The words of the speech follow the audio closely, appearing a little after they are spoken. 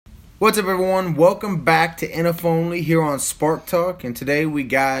What's up, everyone? Welcome back to NFL Only here on Spark Talk, and today we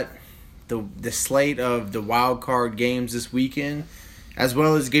got the slate of the wild card games this weekend, as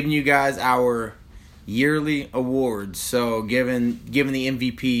well as giving you guys our yearly awards. So, giving the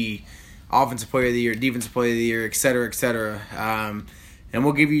MVP, Offensive Player of the Year, Defensive Player of the Year, etc., etc. And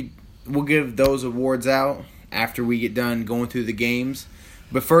we'll give those awards out after we get done going through the games.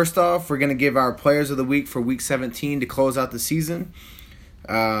 But first off, we're gonna give our Players of the Week for Week 17 to close out the season.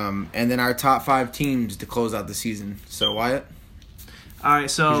 And then our top 5 teams to close out the season. So, Wyatt? All right,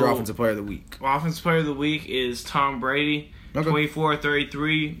 so... Who's your Offensive Player of the Week? Offensive Player of the Week is Tom Brady. Okay.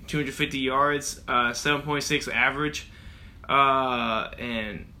 24-33, 250 yards, 7.6 average,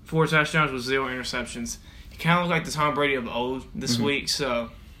 and 4 touchdowns with 0 interceptions. He kind of looked like the Tom Brady of old this week, so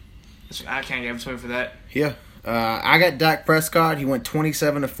I can't give it to him for that. Yeah. I got Dak Prescott. He went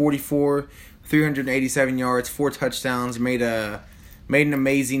 27-44, 387 yards, 4 touchdowns, made an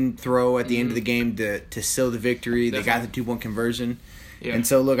amazing throw at the end of the game to seal the victory. Definitely. They got the 2-point conversion. Yeah. And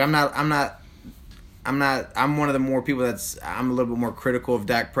so, look, I'm one of the more people I'm a little bit more critical of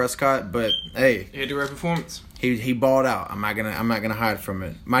Dak Prescott, but hey, he had the right performance. He balled out. I'm not gonna hide from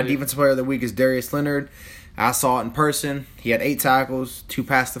it. My defensive player of the week is Darius Leonard. I saw it in person. He had 8 tackles, 2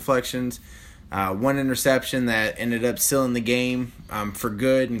 pass deflections, 1 interception that ended up sealing the game for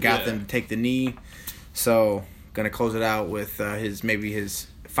good and got them to take the knee. So, gonna close it out with his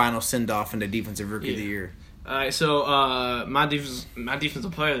final send off in the defensive rookie of the year. All right, so my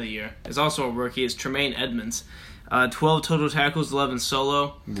defensive player of the year is also a rookie. It's Tremaine Edmonds. 12 total tackles, 11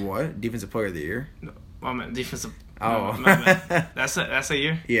 solo. What? Defensive player of the year? No, I meant defensive. Oh, my bad. That's a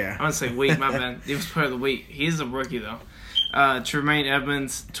year. Yeah. I'm gonna say week. My bad. Defensive player of the week. He's a rookie though. Tremaine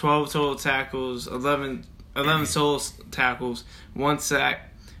Edmonds, 12 total tackles, 11 solo tackles, 1 sack,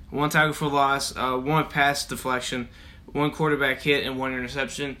 1 tackle for loss, 1 pass deflection, 1 quarterback hit, and 1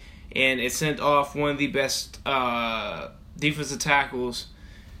 interception. And it sent off one of the best defensive tackles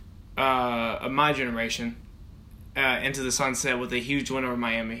of my generation into the sunset with a huge win over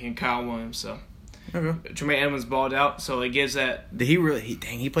Miami and Kyle Williams. So, Tremaine Edmonds balled out. So it gives that. Did he really?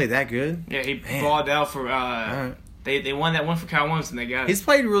 He played that good? Yeah, he balled out for. Right. They won that one for Kyle Williams and they got it. He's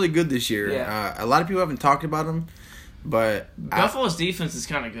played really good this year. Yeah. A lot of people haven't talked about him, but Buffalo's defense is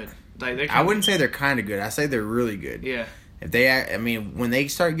kind of good. I wouldn't say they're kind of good. I say they're really good. Yeah. When they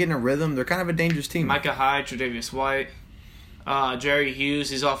start getting a rhythm, they're kind of a dangerous team. Micah Hyde, Tre'Davious White, Jerry Hughes.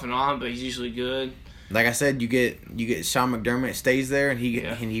 He's off and on, but he's usually good. Like I said, you get Sean McDermott stays there, and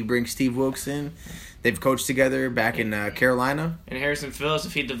he brings Steve Wilkes in. They've coached together back in Carolina. And Harrison Phillips,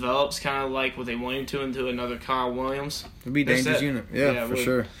 if he develops kind of like what they want him to into another Kyle Williams, it'd be a dangerous unit. Yeah, for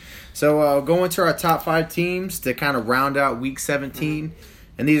sure. So going to our top 5 teams to kind of round out Week 17.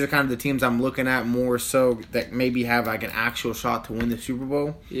 And these are kind of the teams I'm looking at more so that maybe have like an actual shot to win the Super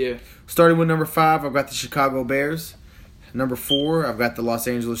Bowl. Yeah. Starting with number 5, I've got the Chicago Bears. Number 4, I've got the Los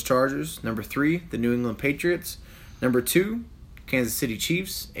Angeles Chargers. Number 3, the New England Patriots. Number 2, Kansas City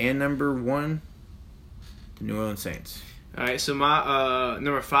Chiefs. And number 1, the New Orleans Saints. All right, so my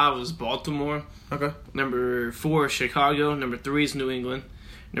number 5 was Baltimore. Okay. Number 4 is Chicago. Number 3 is New England.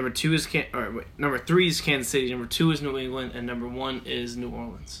 Number 3 is Kansas City. Number 2 is New England, and number 1 is New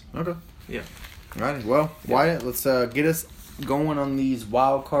Orleans. Okay. Yeah. All right. Well, Wyatt, let's get us going on these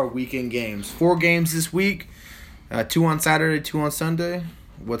wild card weekend games. 4 games this week. 2 on Saturday, 2 on Sunday.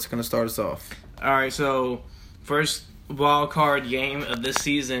 What's going to start us off? All right. So first wild card game of this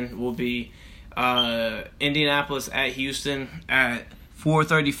season will be Indianapolis at Houston at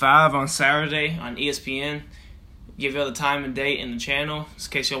 4:35 on Saturday on ESPN. Give y'all the time and date and the channel in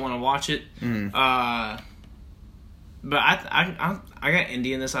case y'all want to watch it. But I got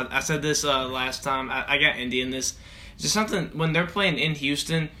Indy in this. I said this last time. I got Indy in this. Just something when they're playing in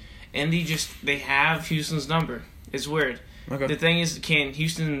Houston, Indy they have Houston's number. It's weird. Okay. The thing is, can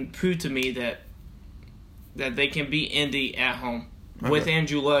Houston prove to me that they can beat Indy at home with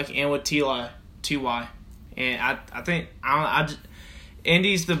Andrew Luck and with Ty? And I think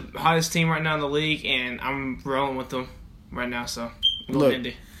Indy's the hottest team right now in the league, and I'm rolling with them right now. So, look,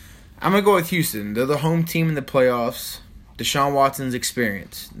 Indy. I'm going to go with Houston. They're the home team in the playoffs. Deshaun Watson's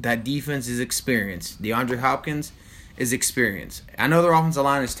experience. That defense is experience. DeAndre Hopkins is experience. I know their offensive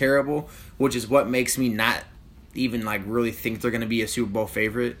line is terrible, which is what makes me not even really think they're going to be a Super Bowl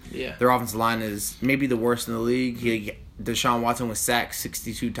favorite. Yeah. Their offensive line is maybe the worst in the league. Deshaun Watson was sacked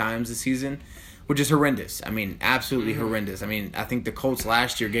 62 times this season, which is horrendous. Absolutely horrendous. I think the Colts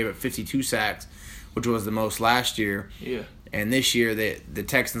last year gave up 52 sacks, which was the most last year. Yeah. And this year, the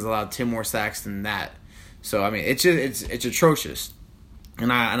Texans allowed 10 more sacks than that. So, it's atrocious.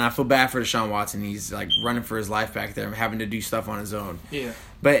 And I feel bad for Deshaun Watson. He's like running for his life back there and having to do stuff on his own. Yeah.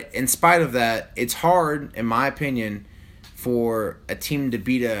 But in spite of that, it's hard, in my opinion, for a team to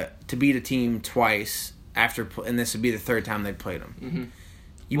beat a team twice and this would be the third time they played them. Mm-hmm.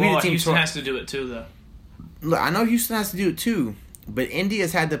 You beat a team Houston has to do it too, though. Look, I know Houston has to do it too, but Indy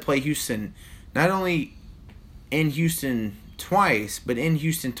has had to play Houston not only in Houston twice, but in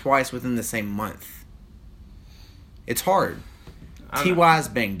Houston twice within the same month. It's hard. T.Y.'s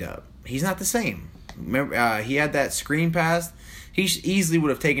banged up. He's not the same. Remember, he had that screen pass. He easily would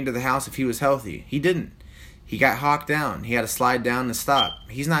have taken to the house if he was healthy. He didn't. He got hawked down. He had to slide down and stop.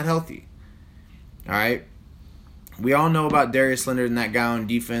 He's not healthy. All right? We all know about Darius Leonard and that guy on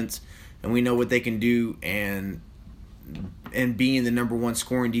defense, and we know what they can do and being the number one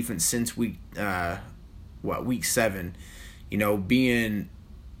scoring defense since week 7. You know, being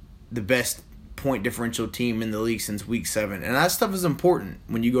the best point differential team in the league since week 7. And that stuff is important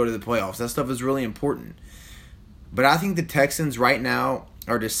when you go to the playoffs. That stuff is really important. But I think the Texans right now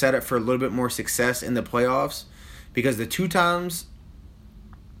are to set up for a little bit more success in the playoffs because the 2 times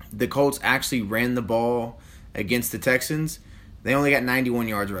the Colts actually ran the ball against the Texans, they only got 91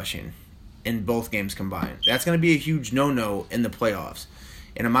 yards rushing in both games combined. That's going to be a huge no-no in the playoffs.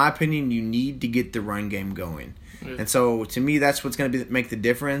 And in my opinion, you need to get the run game going. Mm-hmm. And so, to me, that's what's going to make the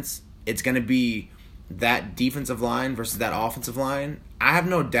difference. It's going to be that defensive line versus that offensive line. I have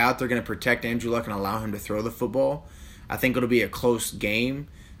no doubt they're going to protect Andrew Luck and allow him to throw the football. I think it'll be a close game.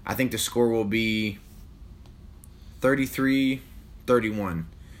 I think the score will be 33-31.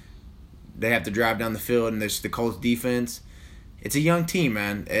 They have to drive down the field, and there's the Colts defense. It's a young team,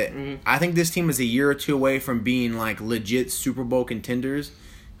 man. I think this team is a year or two away from being like legit Super Bowl contenders,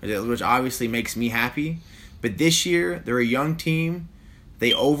 which obviously makes me happy. But this year, they're a young team. They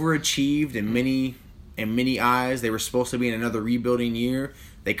overachieved in many eyes. They were supposed to be in another rebuilding year.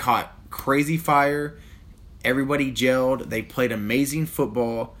 They caught crazy fire. Everybody gelled. They played amazing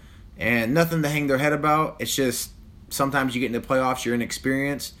football. And nothing to hang their head about. It's just sometimes you get into the playoffs, you're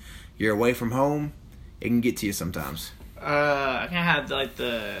inexperienced. You're away from home. It can get to you sometimes. I kind of had like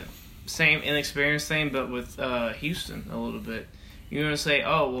the same inexperienced thing, but with Houston a little bit. You're going to say,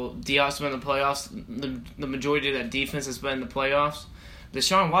 oh, well, Diop's been in the playoffs. The majority of that defense has been in the playoffs.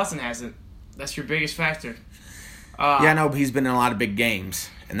 Deshaun Watson hasn't. That's your biggest factor. I know, but he's been in a lot of big games.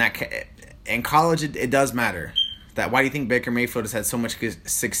 And in college, it does matter. Why do you think Baker Mayfield has had so much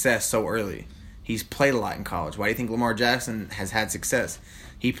success so early? He's played a lot in college. Why do you think Lamar Jackson has had success?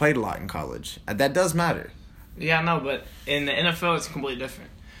 He played a lot in college. That does matter. Yeah, I know, but in the NFL, it's completely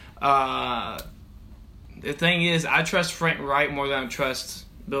different. The thing is, I trust Frank Wright more than I trust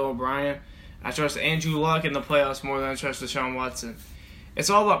Bill O'Brien. I trust Andrew Luck in the playoffs more than I trust Deshaun Watson. It's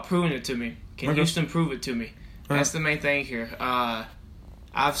all about proving it to me. Can Houston prove it to me? That's the main thing here.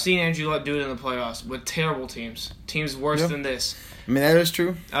 I've seen Andrew Luck do it in the playoffs with terrible teams. Teams worse than this. I mean, that is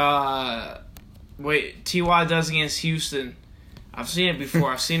true. Wait, T.Y. does against Houston. I've seen it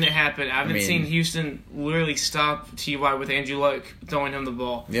before. I've seen it happen. I haven't seen Houston literally stop T.Y. with Andrew Luck throwing him the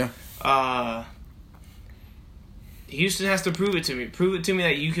ball. Yeah. Houston has to prove it to me. Prove it to me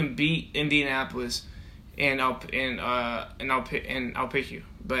that you can beat Indianapolis, and I'll pick you.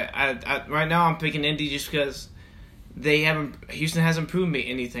 But I right now I'm picking Indy just because Houston hasn't proven me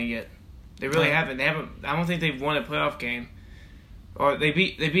anything yet. They really haven't. They haven't. I don't think they've won a playoff game, or they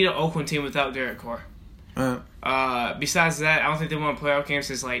beat an Oakland team without Derek Carr. Besides that, I don't think they won a playoff game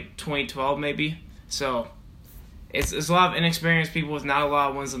since like 2012 maybe. So it's a lot of inexperienced people with not a lot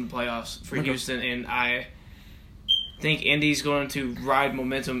of wins in the playoffs for Houston, and I think Indy's going to ride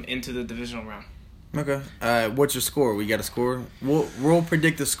momentum into the divisional round. Okay. What's your score? We got a score? We'll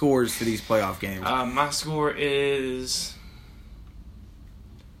predict the scores for these playoff games. My score is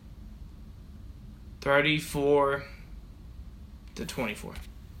 34-24.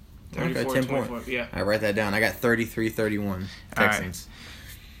 34, 10 points. Yeah. I write that down. I got 33-31 Texans.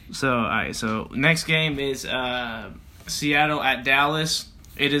 All right. So next game is Seattle at Dallas.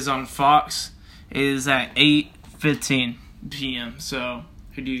 It is on Fox. It is at 8:15 p.m. So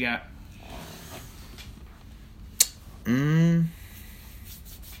who do you got? Man,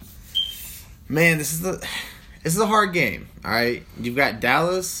 this is a hard game. All right, you've got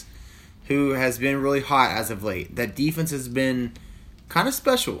Dallas, who has been really hot as of late. That defense has been kind of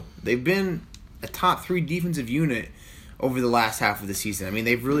special. They've been a top 3 defensive unit over the last half of the season. I mean,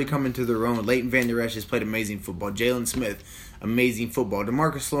 they've really come into their own. Leighton Van Der Esch has played amazing football. Jalen Smith, amazing football.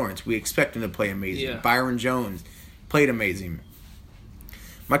 DeMarcus Lawrence, we expect him to play amazing. Yeah. Byron Jones played amazing.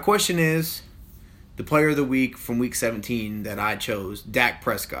 My question is, the player of the week from week 17 that I chose, Dak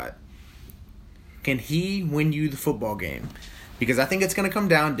Prescott. Can he win you the football game? because I think it's going to come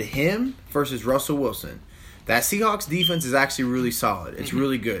down to him versus Russell Wilson. That Seahawks defense is actually really solid. It's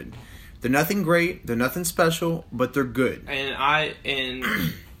really good. They're nothing great. They're nothing special, but they're good. And I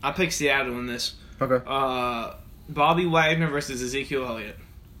picked Seattle in this. Okay. Bobby Wagner versus Ezekiel Elliott.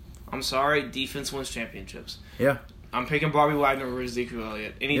 I'm sorry, defense wins championships. Yeah. I'm picking Bobby Wagner versus Ezekiel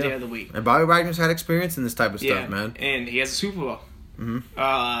Elliott any day of the week. And Bobby Wagner's had experience in this type of stuff, man. And he has a Super Bowl.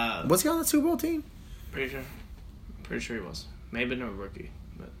 Mm-hmm. Was he on the Super Bowl team? Pretty sure he was. Maybe no rookie,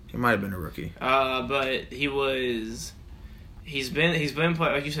 but he might have been a rookie. But he was. He's been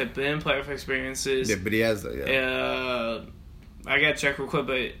like you said, been playoff experiences. Yeah, but he has. Yeah. I gotta check real quick,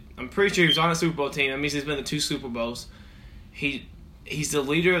 but I'm pretty sure he was on a Super Bowl team. That means he's been to 2 Super Bowls. He's the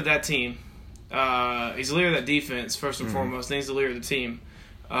leader of that team. He's the leader of that defense first and foremost. Then he's the leader of the team.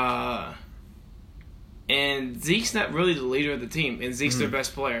 And Zeke's not really the leader of the team, and Zeke's their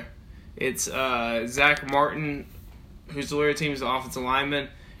best player. It's Zach Martin, who's the leader of the team, is the offensive lineman,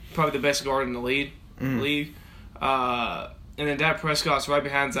 probably the best guard in the league. And then Dak Prescott's right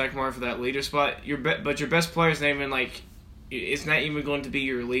behind Zach Martin for that leader spot. But your best player is not even it's not even going to be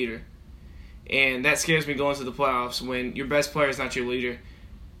your leader, and that scares me going to the playoffs when your best player is not your leader.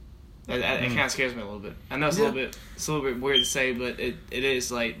 That kind of scares me a little bit. I know it's a little bit weird to say, but it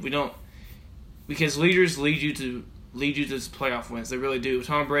is we don't, because leaders lead you to playoff wins. They really do.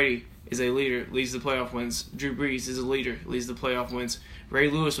 Tom Brady is a leader, leads the playoff wins. Drew Brees is a leader, leads the playoff wins. Ray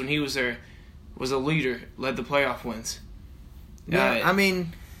Lewis, when he was there, was a leader, led the playoff wins. Yeah, I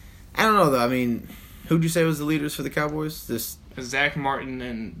mean, I don't know though. I mean, who'd you say was the leaders for the Cowboys? Zach Martin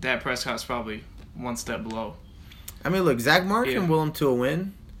and Dak Prescott's probably one step below. I mean, look, Zach Martin can will him to a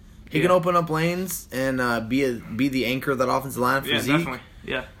win. He can open up lanes and be the anchor of that offensive line for Zeke. Yeah, definitely.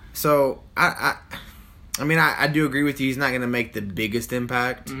 Yeah. So I mean, I do agree with you. He's not going to make the biggest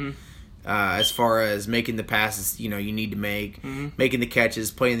impact as far as making the passes you need to make, making the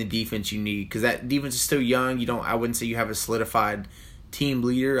catches, playing the defense you need, because that defense is still young. I wouldn't say you have a solidified team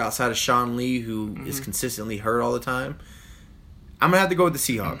leader outside of Sean Lee, who is consistently hurt all the time. I'm gonna have to go with the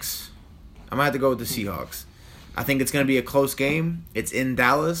Seahawks. I think it's going to be a close game. It's in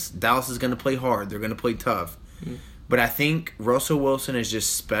Dallas. Dallas is going to play hard. They're going to play tough. But I think Russell Wilson is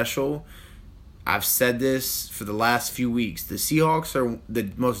just special. I've said this for the last few weeks. The Seahawks are the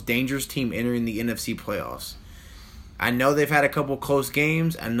most dangerous team entering the NFC playoffs. I know they've had a couple close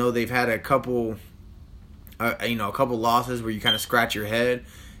games. I know they've had a couple losses where you kind of scratch your head.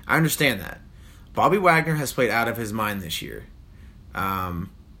 I understand that. Bobby Wagner has played out of his mind this year. Yeah.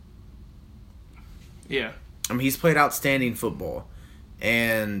 I mean, he's played outstanding football,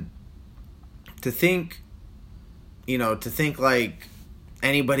 and to think like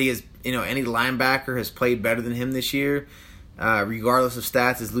anybody is, any linebacker has played better than him this year, regardless of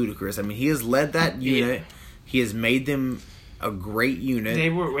stats, is ludicrous. I mean, he has led that unit. Yeah. He has made them a great unit. They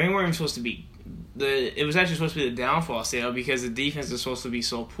weren't even supposed to be. It was actually supposed to be the downfall, Sale, because the defense is supposed to be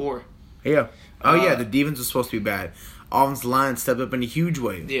so poor. Yeah. The defense was supposed to be bad. Offensive line stepped up in a huge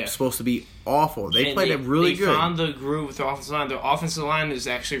way. Yeah. It's supposed to be awful. They played it really good. They found the groove with their offensive line. Their offensive line is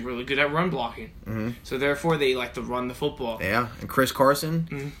actually really good at run blocking. So therefore, they like to run the football. Yeah, and Chris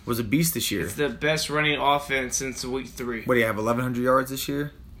Carson was a beast this year. It's the best running offense since week 3. What do you have, 1,100 yards this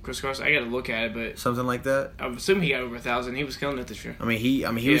year? Chris Carson, I got to look at it, but something like that. I'm assuming he got over 1,000. He was killing it this year. I mean, he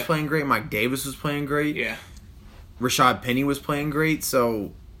was playing great. Mike Davis was playing great. Yeah. Rashad Penny was playing great.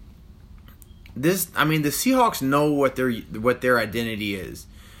 So the Seahawks know what their identity is.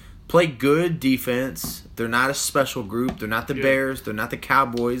 Play good defense. They're not a special group. They're not the Bears. They're not the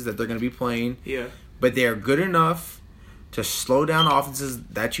Cowboys that they're going to be playing. Yeah. But they are good enough to slow down offenses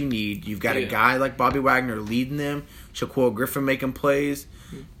that you need. You've got a guy like Bobby Wagner leading them. Shaquille Griffin making plays.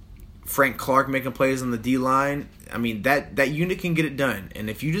 Frank Clark making plays on the D-line. I mean, that unit can get it done. And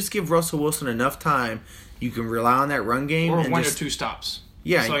if you just give Russell Wilson enough time, you can rely on that run game. Or one or two stops.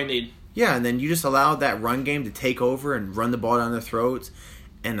 Yeah. That's all you need. Yeah, and then you just allow that run game to take over and run the ball down their throats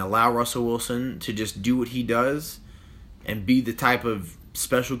and allow Russell Wilson to just do what he does and be the type of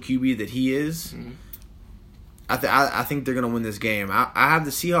special QB that he is. I think they're going to win this game. I have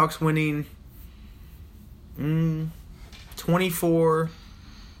the Seahawks winning 24-20.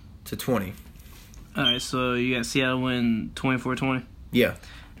 All right, so you got Seattle win 24-20? Yeah.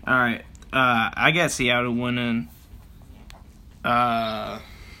 All right. I got Seattle winning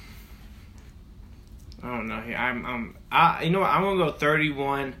I don't know. You know what? I'm gonna go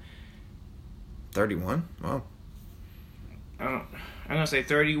 31. 31? Wow. I'm gonna say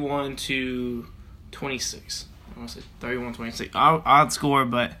 31-26. I'm gonna say 31-26. Odd score,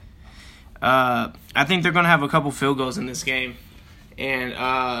 but I think they're gonna have a couple field goals in this game, and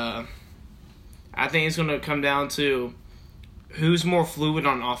I think it's gonna come down to who's more fluid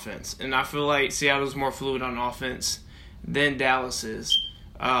on offense, and I feel like Seattle's more fluid on offense than Dallas is.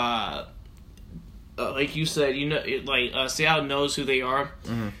 Like you said, Seattle knows who they are.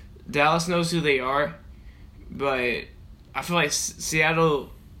 Mm-hmm. Dallas knows who they are, but I feel like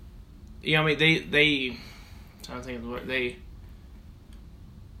Seattle. I trying to think of the word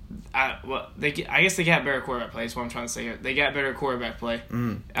I guess they got better quarterback play. Is what I'm trying to say here. They got better quarterback play.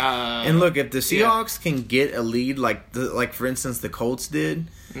 Mm-hmm. And look, if the Seahawks can get a lead, like for instance the Colts did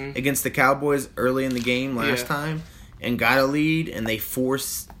against the Cowboys early in the game last time, and got a lead, and they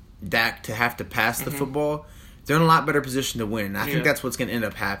forced Dak to have to pass the football, they're in a lot better position to win. I think that's what's going to end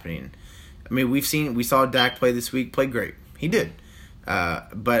up happening. I mean, we saw Dak play this week, play great. He did.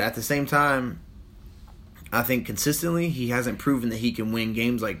 But at the same time, I think consistently he hasn't proven that he can win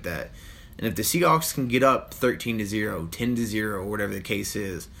games like that. And if the Seahawks can get up 13-0, 10-0, or whatever the case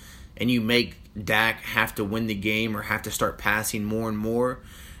is, and you make Dak have to win the game or have to start passing more and more,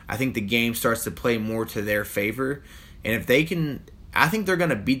 I think the game starts to play more to their favor. And if they can, I think they're going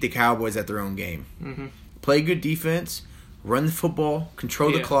to beat the Cowboys at their own game. Mm-hmm. Play good defense, run the football,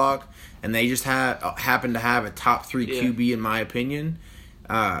 control the clock, and they just happen to have a top 3 QB, in my opinion,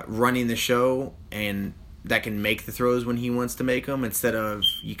 running the show, and that can make the throws when he wants to make them instead of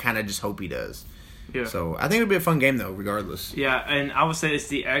you kind of just hope he does. Yeah. So I think it'll be a fun game, though, regardless. Yeah, and I would say it's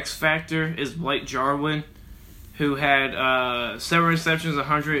the X factor is Blake Jarwin, who had 7 receptions,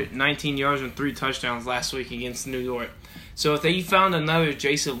 119 yards, and 3 touchdowns last week against New York. So if they found another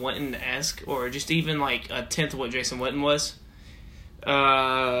Jason Witten-esque, or just even like a tenth of what Jason Witten was,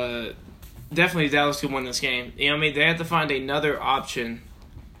 definitely Dallas could win this game. You know what I mean? They have to find another option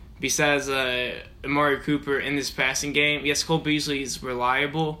besides Amari Cooper in this passing game. Yes, Cole Beasley is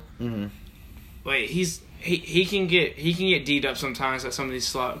reliable, but he can get D'd up sometimes at some of these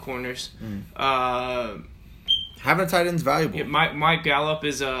slot corners. Having a tight end is valuable. Yeah, Mike Gallup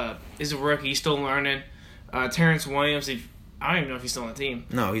is a rookie. He's still learning. Terrence Williams, I don't even know if he's still on the team.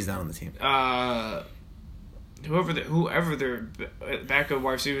 No, he's not on the team. Whoever their backup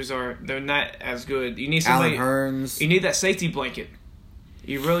wide receivers are, they're not as good. You need somebody. Allen Hurns. You need that safety blanket.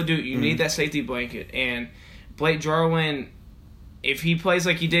 You really do. You need that safety blanket. And Blake Jarwin, if he plays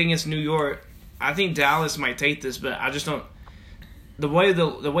like he did against New York, I think Dallas might take this, but I just don't. The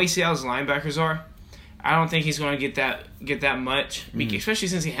way Seattle's linebackers are, I don't think he's going to get that much, especially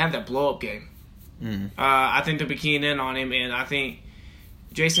since he had that blow up game. I think they'll be keying in on him, and I think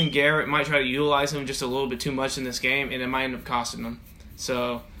Jason Garrett might try to utilize him just a little bit too much in this game, and it might end up costing them.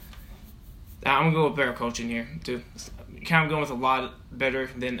 So I'm going to go with better coaching here, too. Kind of going with a lot better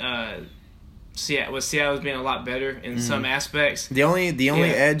than Seattle. With Seattle's being a lot better in some aspects. The only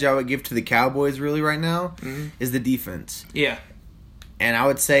edge I would give to the Cowboys really right now is the defense. Yeah. And I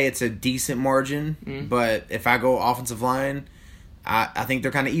would say it's a decent margin, but if I go offensive line, I think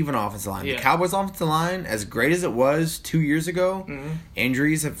they're kind of even offensive line. Yeah. The Cowboys' offensive line, as great as it was 2 years ago,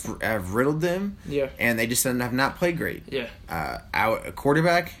 injuries have riddled them, and they just have not played great. Yeah. A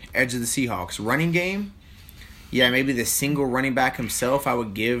quarterback, edge of the Seahawks. Running game, maybe the single running back himself I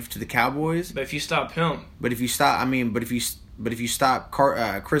would give to the Cowboys. But if you stop him. But if you stop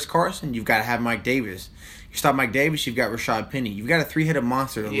Chris Carson, you've got to have Mike Davis. You stop Mike Davis, you've got Rashad Penny. You've got a 3-headed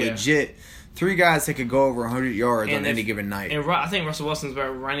monster, legit 3 guys that could go over 100 yards on any given night. And I think Russell Wilson's a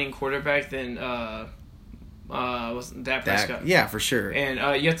better running quarterback than Dak Prescott. Yeah, for sure.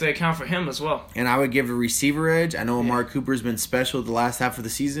 And you have to account for him as well. And I would give a receiver edge. I know Amari Cooper's been special the last half of the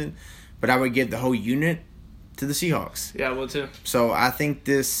season, but I would give the whole unit to the Seahawks. Yeah, I will too. So I think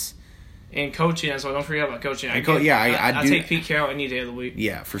this... And coaching as well. Don't forget about coaching. I do. take Pete Carroll any day of the week.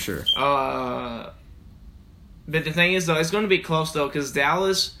 Yeah, for sure. But the thing is, though, it's going to be close, though, because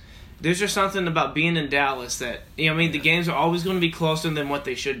Dallas... There's just something about being in Dallas that, the games are always going to be closer than what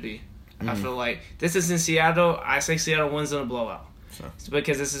they should be. I feel like. This is in Seattle. I say Seattle wins in a blowout. It's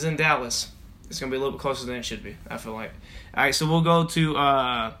because this is in Dallas. It's going to be a little bit closer than it should be, I feel like. All right, so we'll go to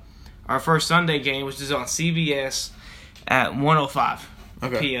our first Sunday game, which is on CBS at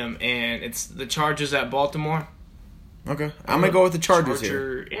 1:05 p.m. And it's the Chargers at Baltimore. Okay. I'm going to go with the Chargers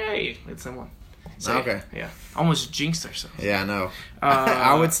here. Yay. It's someone. So, okay. Yeah. Almost jinxed ourselves. Yeah, I know.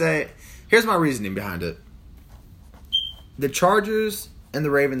 I would say, here's my reasoning behind it. The Chargers and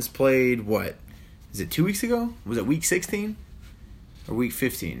the Ravens played, what? Is it 2 weeks ago? Was it week 16? Or week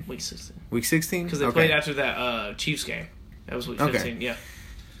 15? Week 16. Week 16? Because they played after that Chiefs game. That was week 15, yeah.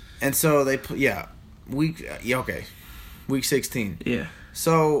 And so they, week 16. Yeah.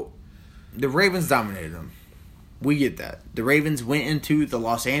 So the Ravens dominated them. We get that. The Ravens went into the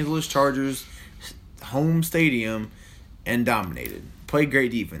Los Angeles Chargers home stadium and dominated. Played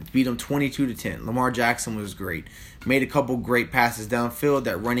great defense. Beat them 22-10. Lamar Jackson was great. Made a couple great passes downfield.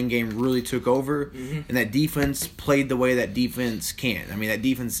 That running game really took over. Mm-hmm. And that defense played the way that defense can. I mean, that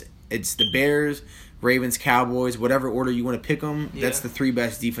defense, it's the Bears, Ravens, Cowboys, whatever order you want to pick them. Yeah. That's the three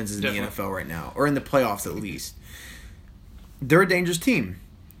best defenses in the NFL right now. Or in the playoffs at least. They're a dangerous team.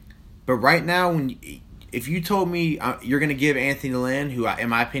 But right now, if you told me you're going to give Anthony Lynn, who in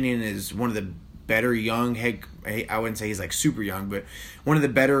my opinion is one of the better young I wouldn't say he's like super young, but one of the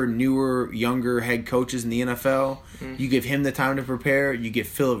better, newer, younger head coaches in the NFL. You give him the time to prepare. You get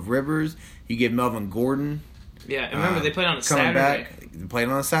Phillip Rivers. You give Melvin Gordon. Yeah, and remember they played on a Saturday. Back. They played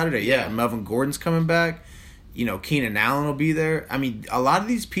on a Saturday, yeah. Melvin Gordon's coming back. Keenan Allen will be there. I mean, a lot of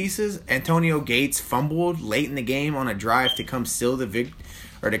these pieces, Antonio Gates fumbled late in the game on a drive to come seal the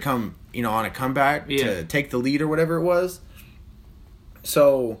or to come, on a comeback to take the lead or whatever it was.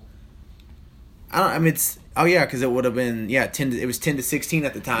 So, because it would have been, it was 10-16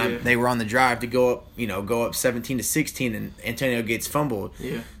 at the time. Yeah. They were on the drive to go up 17-16, and Antonio Gates fumbled.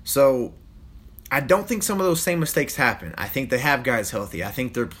 Yeah. So, I don't think some of those same mistakes happen. I think they have guys healthy. I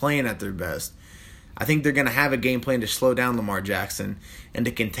think they're playing at their best. I think they're going to have a game plan to slow down Lamar Jackson and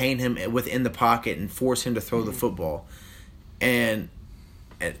to contain him within the pocket and force him to throw the football. And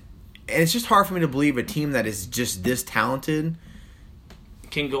it's just hard for me to believe a team that is just this talented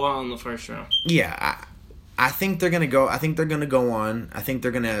can go on in the first round. Yeah, I think they're going to go. I think they're going to go on. I think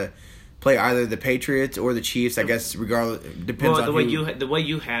they're going to play either the Patriots or the Chiefs. I guess regardless, depends on the way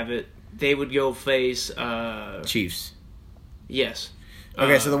you have it. They would go face Chiefs. Yes.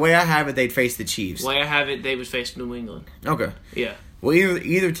 Okay, so the way I have it, they'd face the Chiefs. The way I have it, they would face New England. Okay. Yeah. Well,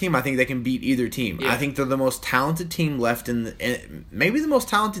 either team, I think they can beat either team. Yeah. I think they're the most talented team left maybe the most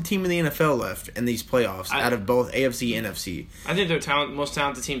talented team in the NFL left in these playoffs out of both AFC and NFC. I think they're most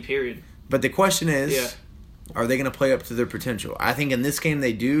talented team, period. But the question is, are they going to play up to their potential? I think in this game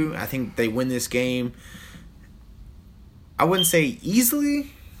they do. I think they win this game. I wouldn't say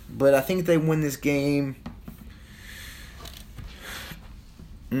easily, but I think they win this game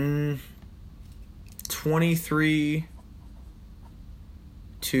 23-14.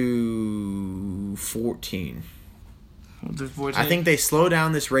 I think they slow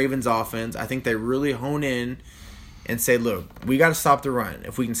down this Ravens offense. I think they really hone in and say, look, we got to stop the run.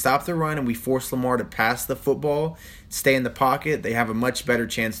 If we can stop the run and we force Lamar to pass the football, stay in the pocket, they have a much better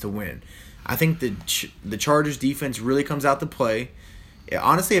chance to win. I think the Chargers defense really comes out to play.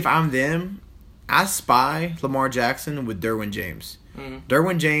 Honestly, if I'm them, I spy Lamar Jackson with Derwin James. Mm-hmm.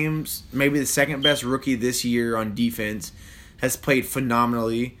 Derwin James, maybe the second best rookie this year on defense, has played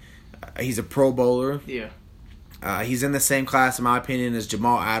phenomenally. He's a Pro Bowler. Yeah. He's in the same class, in my opinion, as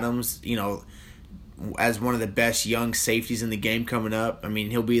Jamal Adams, as one of the best young safeties in the game coming up. I mean,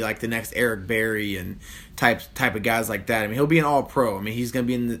 he'll be like the next Eric Berry and type of guys like that. I mean, he'll be an all-pro. I mean, he's going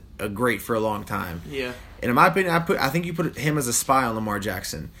to be a great for a long time. Yeah. And in my opinion, I think you put him as a spy on Lamar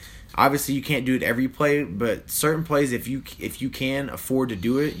Jackson. Obviously, you can't do it every play, but certain plays, if you can afford to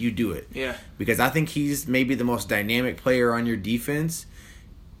do it, you do it. Yeah. Because I think he's maybe the most dynamic player on your defense.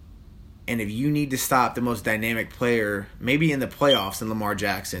 And if you need to stop the most dynamic player, maybe in the playoffs, in Lamar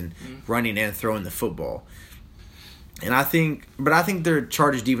Jackson, running and throwing the football. And I think their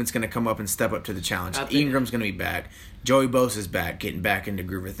Chargers defense is going to come up and step up to the challenge. Ingram's going to be back. Joey Bosa's back, getting back into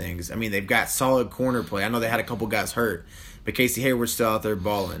groove of things. I mean, they've got solid corner play. I know they had a couple guys hurt, but Casey Hayward's still out there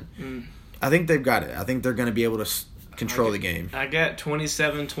balling. I think they've got it. I think they're going to be able to control the game. I got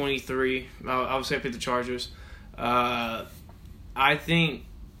 27-23. I'll say I pick the Chargers. I think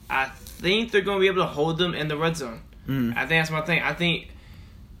they're going to be able to hold them in the red zone. I think that's my thing. I think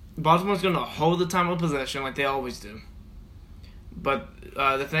Baltimore's going to hold the time of possession like they always do. But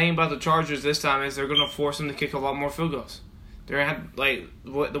the thing about the Chargers this time is they're going to force them to kick a lot more field goals. They're going to have,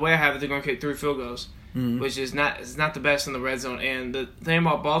 the way I have it, they're going to kick 3 field goals, which is not the best in the red zone. And the thing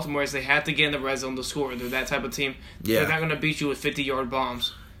about Baltimore is they have to get in the red zone to score. They're that type of team. Yeah. They're not going to beat you with 50-yard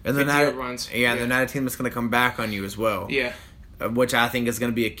bombs, and 50-yard runs. Yeah, they're not a team that's going to come back on you as well. Yeah. Which I think is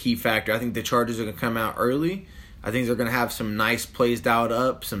going to be a key factor. I think the Chargers are going to come out early. I think they're going to have some nice plays dialed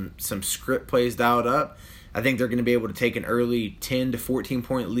up, some script plays dialed up. I think they're going to be able to take an early 10 to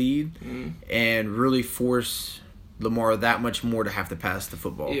 14-point lead and really force Lamar that much more to have to pass the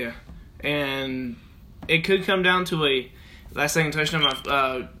football. Yeah, and it could come down to a last second touchdown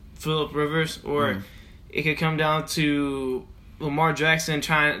by Phillip Rivers, or it could come down to Lamar Jackson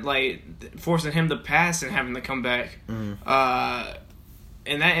forcing him to pass and having to come back. In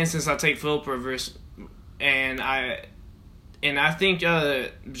that instance, I'll take Phillip Rivers, and I think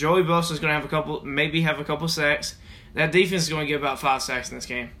Joey Bosa is going to have a couple sacks. That defense is going to get about 5 sacks in this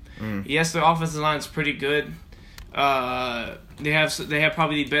game. Yes, their offensive line is pretty good. They have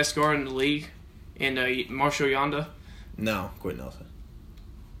probably the best guard in the league, in Marshall Yanda. No, Quentin Nelson.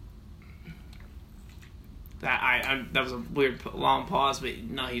 That was a weird long pause, but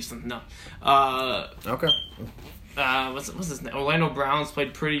no, Houston, no. Okay. What's his name? Orlando Brown's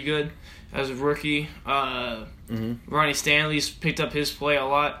played pretty good as a rookie. Ronnie Stanley's picked up his play a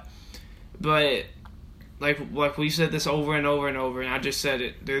lot, but like we said this over and over and over, and I just said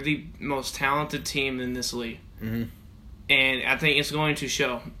it. They're the most talented team in this league, and I think it's going to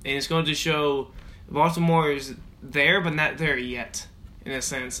show. And it's going to show. Baltimore is there, but not there yet. In a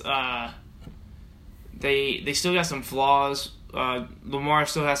sense, they still got some flaws. Lamar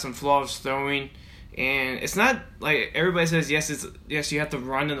still has some flaws throwing, and it's not like everybody says. Yes, you have to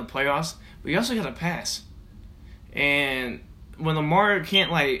run in the playoffs, but you also got to pass. And when Lamar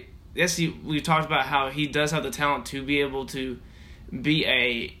can't we talked about how he does have the talent to be able to be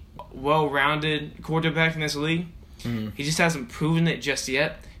a well-rounded quarterback in this league. He just hasn't proven it just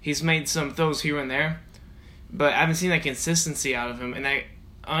yet. He's made some throws here and there, but I haven't seen that consistency out of him, and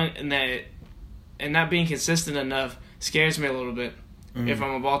not being consistent enough scares me a little bit if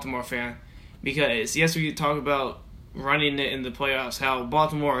I'm a Baltimore fan. Because, yes, we talk about running it in the playoffs, how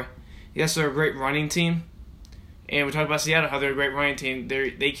Baltimore, yes, they're a great running team. And we talk about Seattle, how they're a great running team.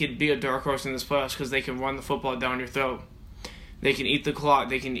 They could be a dark horse in this playoffs because they can run the football down your throat. They can eat the clock.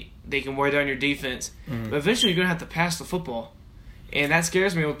 They can wear down your defense. But eventually you're going to have to pass the football. And that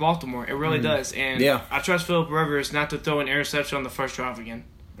scares me with Baltimore. It really does. And I trust Phillip Rivers not to throw an interception on the first drive again.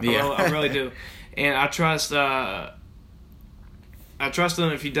 I really do. And I trust him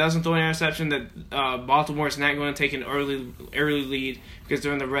if he doesn't throw an interception that Baltimore is not going to take an early lead because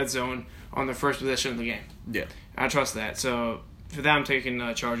they're in the red zone on the first possession of the game. Yeah. I trust that. So for that, I'm taking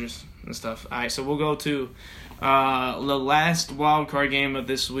Chargers and stuff. All right, so we'll go to the last wild card game of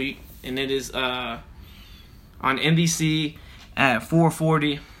this week, and it is on NBC at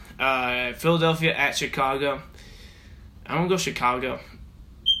 4:40. Philadelphia at Chicago. I'm gonna go Chicago.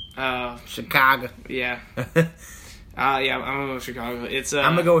 Chicago. Yeah. I'm gonna go Chicago. I'm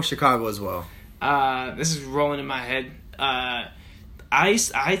gonna go with Chicago as well. This is rolling in my head. I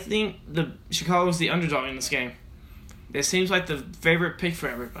think Chicago's the underdog in this game. It seems like the favorite pick for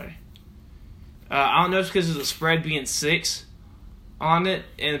everybody. I don't know if it's because of the spread being 6 on it,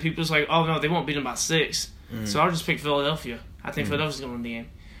 and people just like, oh no, they won't beat them by 6. So I'll just pick Philadelphia. I think Philadelphia's going to win the game.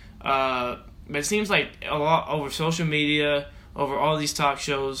 But it seems like a lot over social media, over all these talk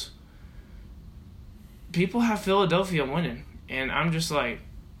shows, people have Philadelphia winning, and I'm just like,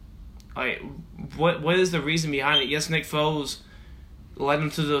 what is the reason behind it? Yes, Nick Foles led them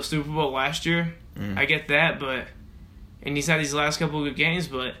to the Super Bowl last year. I get that, and he's had these last couple of good games,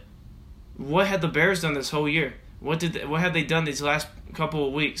 but what had the Bears done this whole year? What have they done these last couple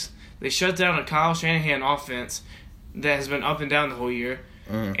of weeks? They shut down a Kyle Shanahan offense that has been up and down the whole year,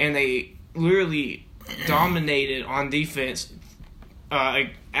 and they literally dominated on defense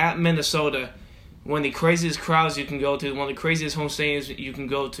at Minnesota, one of the craziest crowds you can go to, one of the craziest home stadiums you can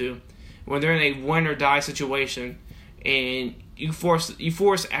go to, when they're in a win or die situation, and you force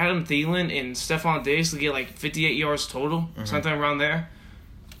Adam Thielen and Stephon Diggs to get like 58 yards total, something around there.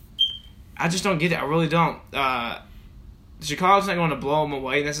 I just don't get it. I really don't. Chicago's not going to blow them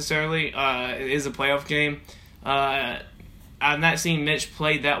away necessarily. It is a playoff game. I've not seen Mitch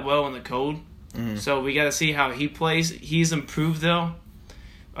play that well in the cold, so we got to see how he plays. He's improved though.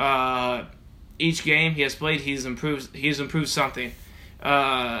 Each game he has played, he's improved something.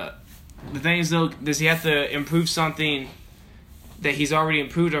 The thing is though, does he have to improve something that he's already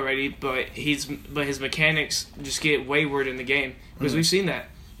improved already? But his mechanics just get wayward in the game because we've seen that.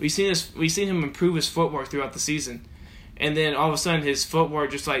 We've seen him improve his footwork throughout the season, and then all of a sudden his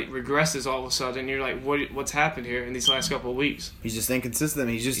footwork just like regresses all of a sudden. You're like, what's happened here in these last couple of weeks? He's just inconsistent.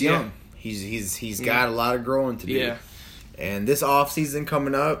 He's just young. He's got a lot of growing to do. Yeah. And this offseason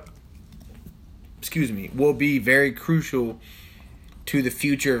coming up, will be very crucial to the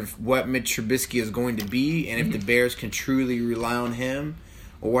future of what Mitch Trubisky is going to be, and if the Bears can truly rely on him,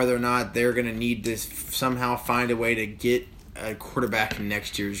 or whether or not they're going to need to somehow find a way to get a quarterback in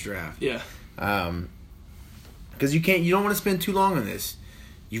next year's draft. Yeah. Because you don't want to spend too long on this.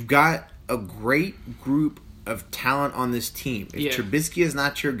 You've got a great group of talent on this team. If Trubisky is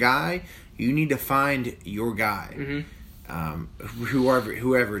not your guy, you need to find your guy. Whoever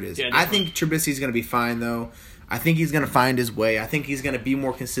it is. Yeah, I think Trubisky's going to be fine, though. I think he's going to find his way. I think he's going to be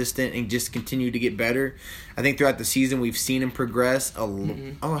more consistent and just continue to get better. I think throughout the season we've seen him progress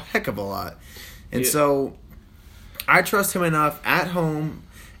a heck of a lot. And so I trust him enough at home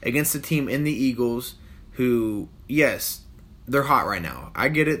against a team in the Eagles who, yes, they're hot right now. I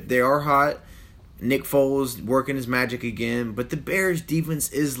get it. They are hot. Nick Foles working his magic again, but the Bears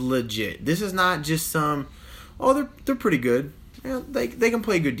defense is legit. This is not just some, they're pretty good. Yeah, they can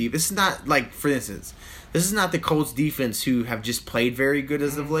play good defense. This is not like, for instance, this is not the Colts defense who have just played very good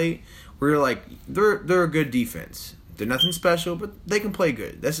as of late. We're like, they're a good defense. They're nothing special, but they can play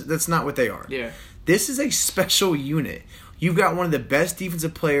good. That's not what they are. Yeah. This is a special unit. You've got one of the best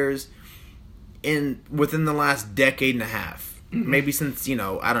defensive players within the last decade and a half. Maybe since,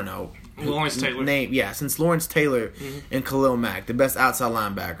 I don't know. Lawrence Taylor. Since Lawrence Taylor and Khalil Mack, the best outside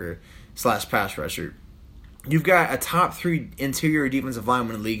linebacker / pass rusher. You've got a top 3 interior defensive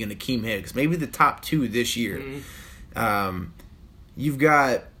lineman in the league in Akeem Hicks, maybe the top 2 this year. You've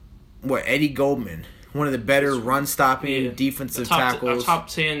got Eddie Goldman, one of the better run-stopping defensive tackles. A top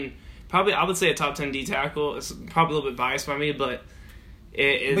 10, probably I would say a top 10 D tackle. It's probably a little bit biased by me, but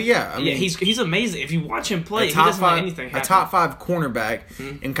he's amazing. If you watch him play, he doesn't let anything happen. A top 5 cornerback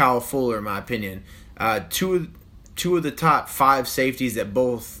in Kyle Fuller, in my opinion. Two of the top 5 safeties at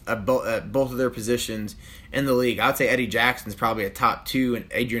both of their positions in the league. I'd say Eddie Jackson's probably a top 2, and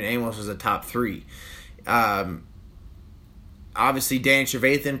Adrian Amos was a top 3. Obviously, Danny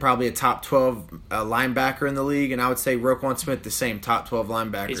Trevathan, probably a top 12 linebacker in the league, and I would say Roquan Smith, the same top 12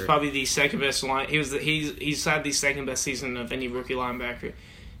 linebacker. He's probably the second best line. He's had the second best season of any rookie linebacker,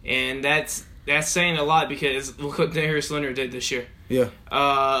 and that's saying a lot because look what Darius Leonard did this year. Yeah.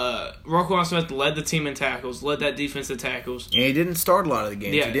 Roquan Smith led the team in tackles, led that defense in tackles. And he didn't start a lot of the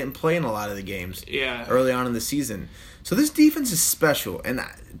games. Yeah. He didn't play in a lot of the games. Yeah. Early on in the season. So this defense is special, and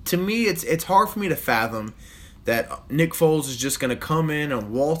to me, it's hard for me to fathom that Nick Foles is just going to come in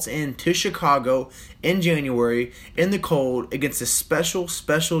and waltz into Chicago in January in the cold against a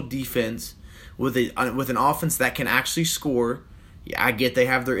special defense with an offense that can actually score. Yeah, I get they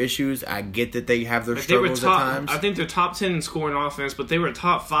have their issues. I get that they have their struggles at times. I think they're top 10 in scoring offense, but they were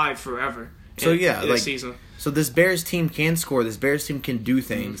top 5 forever. This season. So this Bears team can score. This Bears team can do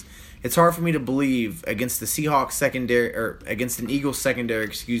things. It's hard for me to believe against the Seahawks secondary or against an Eagles secondary,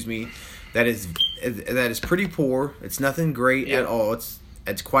 that is pretty poor. It's nothing great at all.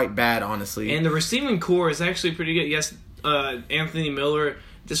 It's quite bad, honestly. And the receiving core is actually pretty good. Yes, Anthony Miller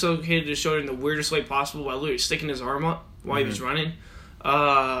dislocated his shoulder in the weirdest way possible by literally sticking his arm up while he was running.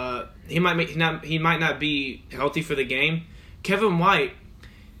 He might not be healthy for the game. Kevin White,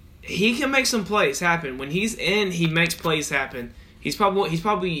 he can make some plays happen. When he's in, he makes plays happen. He's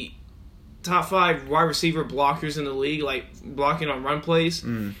probably top 5 wide receiver blockers in the league, like blocking on run plays.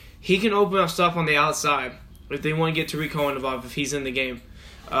 He can open up stuff on the outside if they want to get Tariq Cohen involved if he's in the game.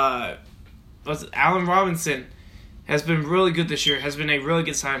 Allen Robinson has been really good this year. Has been a really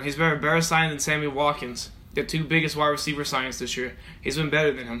good sign. He's been a better sign than Sammy Watkins, the 2 biggest wide receiver signings this year. He's been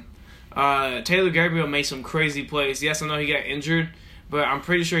better than him. Taylor Gabriel made some crazy plays. Yes, I know he got injured, but I'm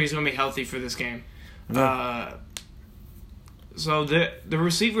pretty sure he's going to be healthy for this game. Yeah. So the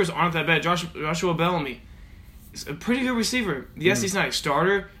receivers aren't that bad. Joshua Bellamy is a pretty good receiver. Yes, he's not a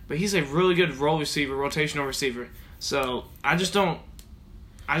starter, but he's a really good rotational receiver. So I just don't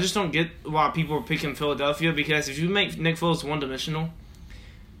get why people are picking Philadelphia, because if you make Nick Foles one-dimensional,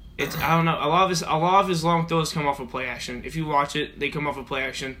 I don't know. A lot of his long throws come off of play action. If you watch it, they come off of play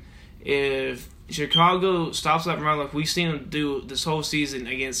action. If Chicago stops that run like we've seen them do this whole season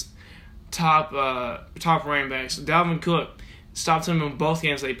against top running backs, Dalvin Cook stopped him in both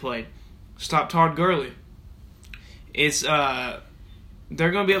games they played. Stopped Todd Gurley. They're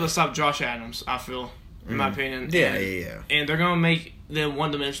going to be able to stop Josh Adams, I feel, in my opinion. Yeah. And they're going to make them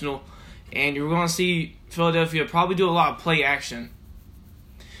one-dimensional. And you're going to see Philadelphia probably do a lot of play action.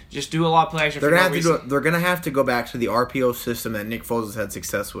 Just do a lot of play action for no reason. They're going to have to go back to the RPO system that Nick Foles has had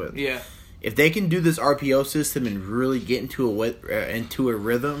success with. Yeah. If they can do this RPO system and really get into a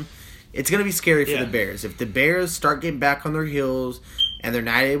rhythm, it's going to be scary for the Bears. If the Bears start getting back on their heels and they're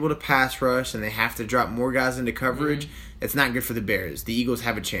not able to pass rush and they have to drop more guys into coverage, it's not good for the Bears. The Eagles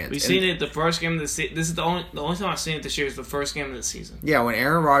have a chance. We've seen it the first game of the season. This is the only time I've seen it this year is the first game of the season. Yeah, when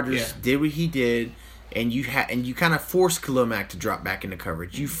Aaron Rodgers did what he did, and you kind of forced Khalil Mack to drop back into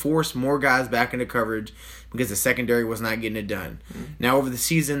coverage. You forced more guys back into coverage because the secondary was not getting it done. Now, over the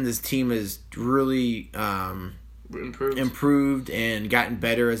season, this team has really improved and gotten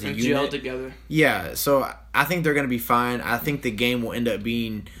better as a unit. Gelled together. Yeah, so I think they're going to be fine. I think the game will end up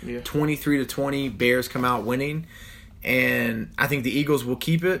being 23-20. Bears come out winning, and I think the Eagles will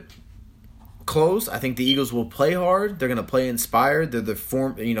keep it close. I think the Eagles will play hard. They're going to play inspired. They're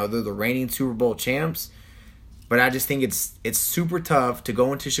the reigning Super Bowl champs. But I just think it's super tough to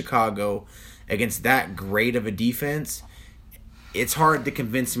go into Chicago against that great of a defense. It's hard to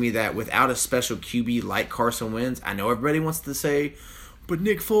convince me that without a special QB like Carson Wentz, I know everybody wants to say, but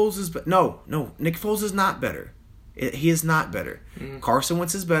Nick Foles is no. Nick Foles is not better. He is not better. Mm-hmm. Carson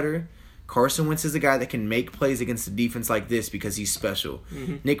Wentz is better. Carson Wentz is a guy that can make plays against a defense like this because he's special.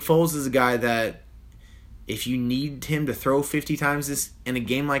 Mm-hmm. Nick Foles is a guy that if you need him to throw 50 times this in a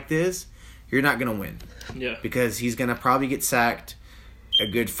game like this, you're not going to win. Yeah. Because he's going to probably get sacked a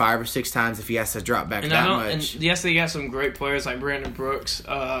good 5 or 6 times if he has to drop back and that much. And yes, they got some great players like Brandon Brooks. They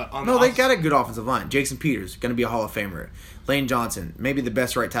got a good offensive line. Jason Peters, going to be a Hall of Famer. Lane Johnson, maybe the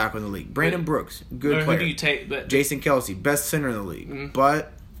best right tackle in the league. Brandon Brooks, good player. Who do you take? But Jason Kelsey, best center in the league. Mm-hmm.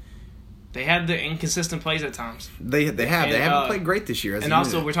 But they had the inconsistent plays at times. They haven't played great this year. And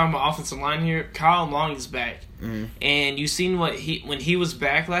also, we're talking about offensive line here. Kyle Long is back, and you seen when he was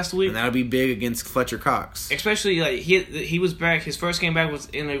back last week. And that'll be big against Fletcher Cox. Especially like he was back. His first game back was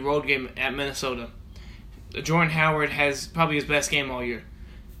in a road game at Minnesota. Jordan Howard has probably his best game all year,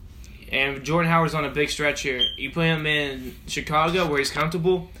 and Jordan Howard's on a big stretch here. You put him in Chicago where he's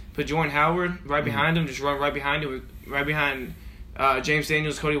comfortable. Put Jordan Howard right behind him. Just run right behind him. Right behind James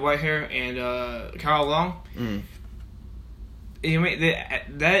Daniels, Cody Whitehair, and Kyle Long. I don't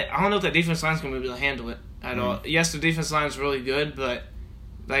know if that defense line's going to be able to handle it at all. Yes, the defense line is really good, but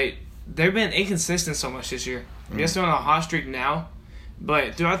they've been inconsistent so much this year. Yes, they're on a hot streak now,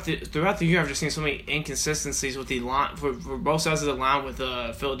 but throughout the year, I've just seen so many inconsistencies with the line for both sides of the line with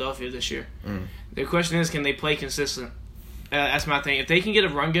Philadelphia this year. The question is, can they play consistent? That's my thing. If they can get a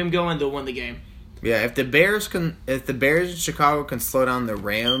run game going, they'll win the game. Yeah, if the Bears in Chicago can slow down the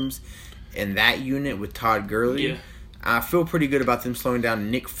Rams in that unit with Todd Gurley, I feel pretty good about them slowing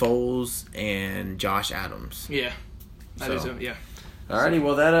down Nick Foles and Josh Adams. Yeah, I do too. Yeah. Alrighty,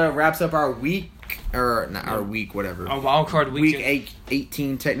 well that wraps up our week, or not our week, whatever. Our wild card weekend. Week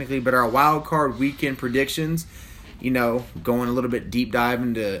 18 technically, but our wild card weekend predictions. You know, going a little bit deep dive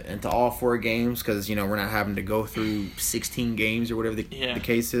into all 4 games because we're not having to go through 16 games or whatever the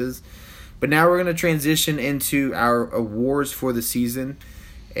case is. But now we're going to transition into our awards for the season.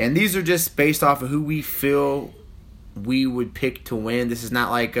 And these are just based off of who we feel we would pick to win. This is not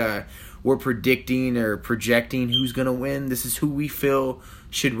like we're predicting or projecting who's going to win. This is who we feel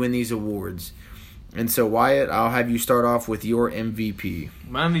should win these awards. And so, Wyatt, I'll have you start off with your MVP.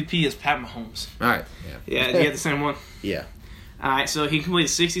 My MVP is Pat Mahomes. All right. Yeah, you have the same one? Yeah. All right, so he completed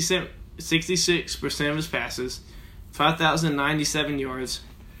 66% of his passes, 5,097 yards,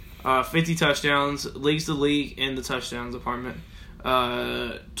 50 touchdowns, leads the league in the touchdowns department.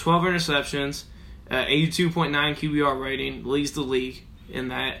 12 interceptions, 82.9 QBR rating, leads the league in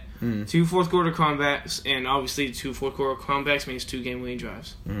that. 2 fourth quarter comebacks, and obviously 2 fourth quarter comebacks means 2 game winning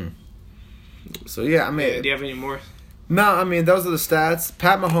drives. So yeah, I mean, do you have any more? No, I mean those are the stats.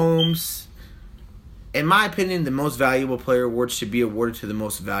 Pat Mahomes, in my opinion, the most valuable player award should be awarded to the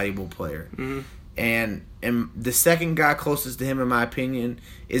most valuable player. And the second guy closest to him, in my opinion,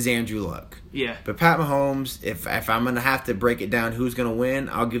 is Andrew Luck. Yeah. But Pat Mahomes, if I'm going to have to break it down who's going to win,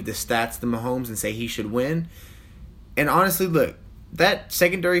 I'll give the stats to Mahomes and say he should win. And honestly, look, that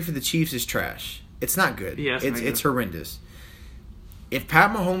secondary for the Chiefs is trash. It's not good. Yeah, it's horrendous. If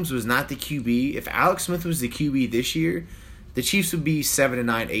Pat Mahomes was not the QB, if Alex Smith was the QB this year, the Chiefs would be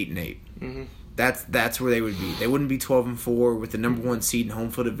 7-9, 8-8. That's where they would be. They wouldn't be 12-4 with the number 1 seed and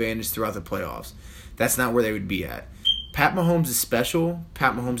home field advantage throughout the playoffs. That's not where they would be at. Pat Mahomes is special.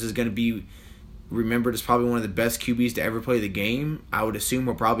 Pat Mahomes is going to be remembered as probably one of the best QBs to ever play the game. I would assume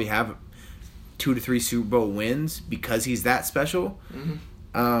we'll probably have 2 to 3 Super Bowl wins because he's that special.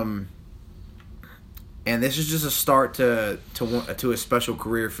 And this is just a start to a special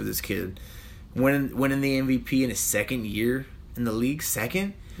career for this kid. Winning the MVP in his second year in the league,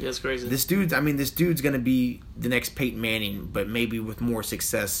 second. Yeah, that's crazy. This dude's gonna be the next Peyton Manning, but maybe with more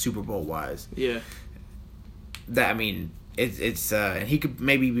success Super Bowl wise. Yeah. It's and he could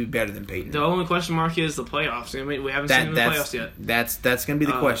maybe be better than Peyton. The only question mark is the playoffs. I mean, we haven't seen him in the playoffs yet. That's gonna be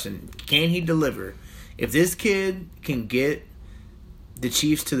the question. Can he deliver? If this kid can get the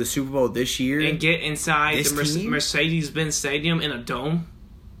Chiefs to the Super Bowl this year and get inside the Mercedes-Benz Stadium in a dome,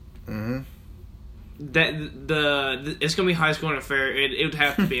 it's gonna be high scoring affair. It would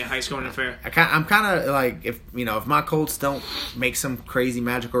have to be a high scoring affair. I'm kind of like if my Colts don't make some crazy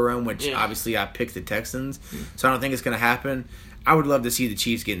magical run, which obviously I picked the Texans, so I don't think it's gonna happen. I would love to see the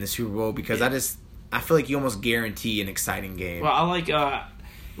Chiefs get in the Super Bowl because I feel like you almost guarantee an exciting game. Well, I like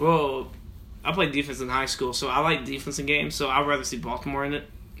I played defense in high school, so I like defense in games. So I'd rather see Baltimore in it.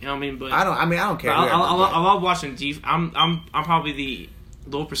 You know what I mean? But I don't care. I love watching defense. I'm probably the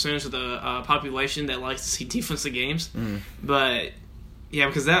low percentage of the population that likes to see defensive games. But yeah,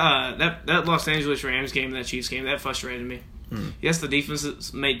 because that Los Angeles Rams game, that Chiefs game, that frustrated me. Yes, the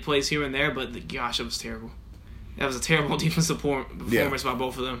defense made plays here and there, but gosh, it was terrible. That was a terrible defensive performance by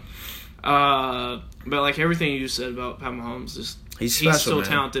both of them. But like everything you said about Pat Mahomes, he's special, so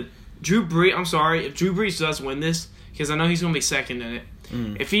talented. Drew Brees, I'm sorry, if Drew Brees does win this, because I know he's going to be second in it.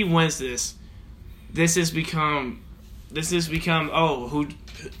 If he wins this has become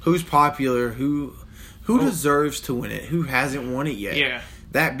who's popular, who deserves to win it, who hasn't won it yet. Yeah,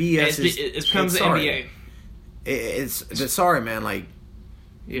 that BS it becomes the NBA. It's sorry, man. Like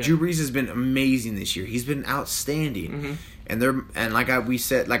Drew Brees has been amazing this year. He's been outstanding, and like I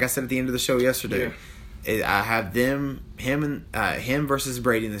said at the end of the show yesterday, I have him versus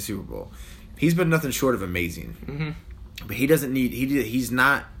Brady in the Super Bowl. He's been nothing short of amazing, but he doesn't need. He's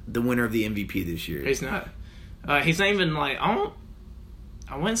not the winner of the MVP this year. He's not. He's not even like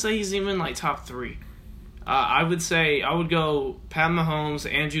I wouldn't say he's even like top 3. I would go Pat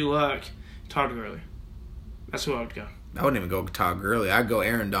Mahomes, Andrew Luck, Todd Gurley. That's who I would go. I wouldn't even go Todd Gurley. I'd go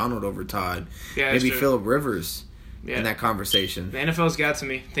Aaron Donald over Todd. Yeah, maybe Phillip Rivers in that conversation. The NFL's got to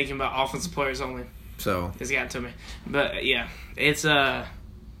me thinking about offensive players only. So it's got to me. But yeah, it's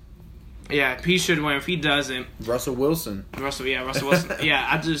he should win. If he doesn't, Russell Wilson.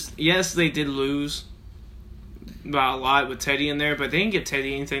 Yeah, yes, they did lose by a lot with Teddy in there, but they didn't give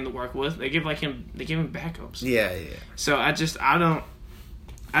Teddy anything to work with. They give him backups. Yeah. So I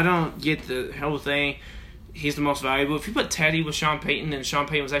don't get the whole thing. He's the most valuable. If you put Teddy with Sean Payton and Sean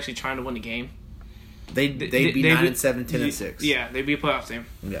Payton was actually trying to win the game, they'd be 9-7, 10-6. Yeah, they'd be a playoff team.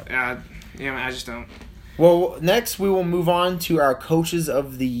 Yeah. I just don't. Well, next we will move on to our coaches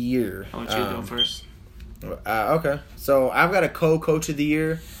of the year. I'll let you go first. Okay. So I've got a co-coach of the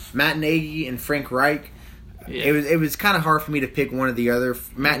year, Matt Nagy and Frank Reich. Yeah. It was kind of hard for me to pick one or the other.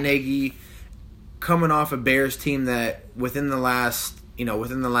 Matt Nagy, coming off a Bears team that within the last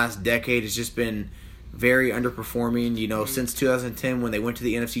decade has just been very underperforming. Since 2010 when they went to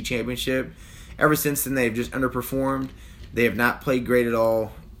the NFC Championship, ever since then they've just underperformed. They have not played great at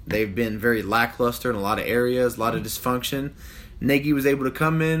all. They've been very lackluster in a lot of areas, a lot of dysfunction. Nagy was able to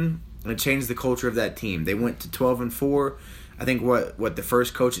come in and change the culture of that team. They went to 12-4. I think what the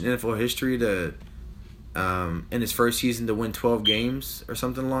first coach in NFL history to in his first season to win 12 games or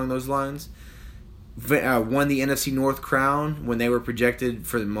something along those lines. Won the NFC North crown when they were projected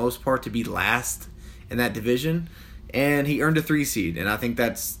for the most part to be last in that division, and he earned a 3 seed. And I think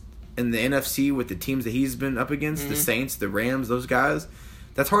that's in the NFC with the teams that he's been up against, the Saints, the Rams, those guys.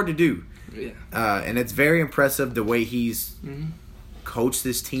 That's hard to do. Yeah. And it's very impressive the way he's coached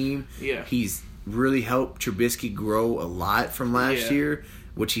this team. Yeah. He's really helped Trubisky grow a lot from last year,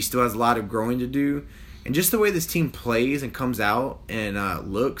 which he still has a lot of growing to do. And just the way this team plays and comes out and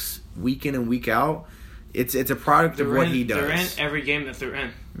looks week in and week out, it's a product of what he does. They're in every game that they're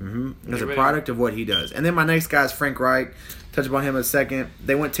in. It's a product of what he does. And then my next guy is Frank Reich. Touch upon him in a second.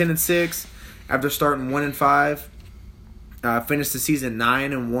 They went 10-6 after starting 1-5. Finished the season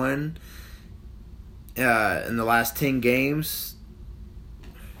 9-1 in the last 10 games.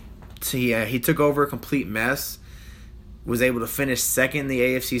 So he took over a complete mess. Was able to finish second in the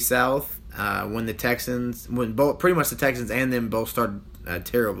AFC South when the Texans and them both started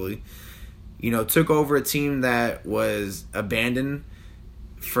terribly. Took over a team that was abandoned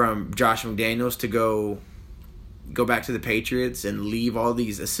from Josh McDaniels to go back to the Patriots and leave all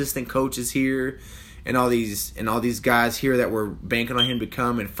these assistant coaches here and all these guys here that were banking on him to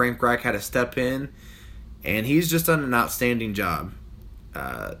come, and Frank Reich had to step in, and he's just done an outstanding job.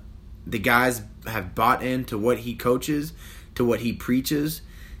 The guys have bought into what he coaches, to what he preaches,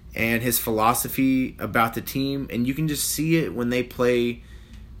 and his philosophy about the team, and you can just see it when they play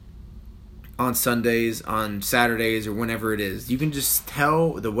on Sundays, on Saturdays, or whenever it is. You can just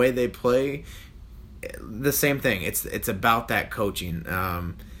tell the way they play. The same thing. It's about that coaching,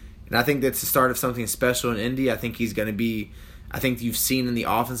 and I think that's the start of something special in Indy. I think he's going to be. I think you've seen in the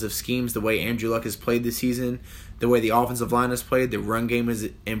offensive schemes the way Andrew Luck has played this season, the way the offensive line has played. The run game has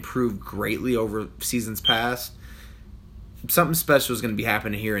improved greatly over seasons past. Something special is going to be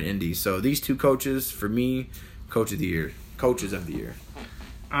happening here in Indy. So these two coaches, for me, coaches of the year.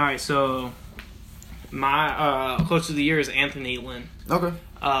 All right, so my coach of the year is Anthony Lynn. Okay.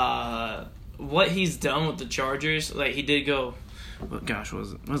 What he's done with the Chargers, like he did go. Gosh, what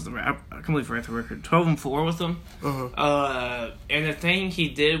was the I can't believe I forgot the record. 12-4 with them. And the thing he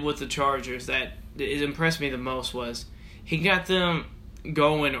did with the Chargers that it impressed me the most was he got them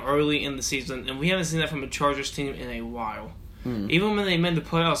going early in the season, and we haven't seen that from a Chargers team in a while. Even when they made the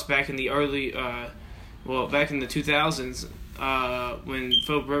playoffs back in the early, back in the 2000s, when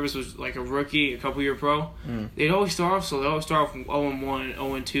Phillip Rivers was like a rookie, a couple-year pro, they'd always start off slow. They always start off from 0-1,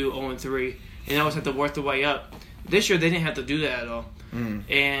 0-2, 0-3, and they always have to work their way up. This year, they didn't have to do that at all.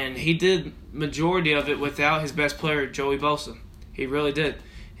 and he did majority of it without his best player, Joey Bosa. He really did.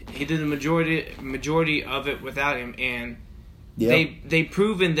 He did the majority of it without him, and they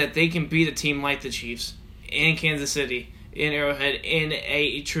proven that they can beat a team like the Chiefs in Kansas City, in Arrowhead, in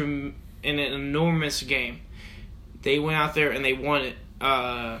an enormous game. They went out there and they won it.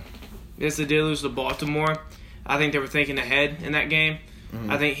 Yes, they did lose to Baltimore. I think they were thinking ahead in that game.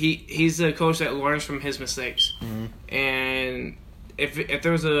 I think he's the coach that learns from his mistakes. And if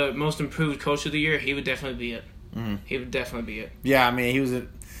there was a most improved coach of the year, he would definitely be it. He would definitely be it. Yeah, I mean,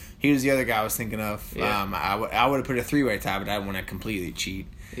 he was the other guy I was thinking of. Yeah. I would have put a 3-way tie, but I didn't want to completely cheat.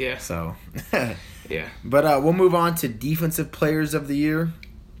 Yeah. So. Yeah. But we'll move on to defensive players of the year,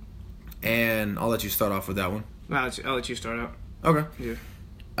 and I'll let you start off with that one. I'll let you start out. Okay.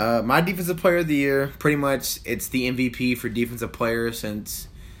 Yeah. My defensive player of the year, pretty much, it's the MVP for defensive players, since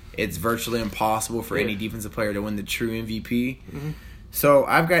it's virtually impossible for any defensive player to win the true MVP. So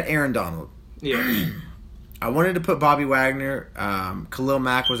I've got Aaron Donald. Yeah. I wanted to put Bobby Wagner. Khalil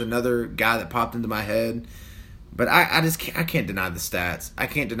Mack was another guy that popped into my head. But I can't deny the stats. I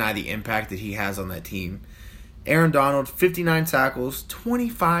can't deny the impact that he has on that team. Aaron Donald, 59 tackles,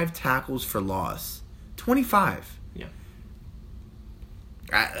 25 tackles for loss. 25. Yeah.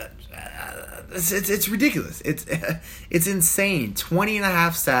 It's ridiculous. It's insane. 20 and a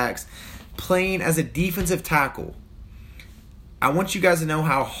half sacks, playing as a defensive tackle. I want you guys to know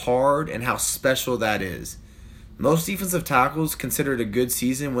how hard and how special that is. Most defensive tackles consider it a good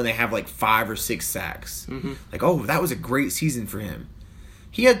season when they have like 5 or 6 sacks. Like, oh, that was a great season for him.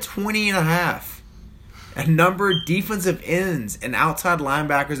 He had 20 and a half. A number of defensive ends and outside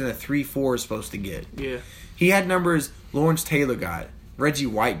linebackers in a 3-4 is supposed to get. Yeah. He had numbers Lawrence Taylor got, Reggie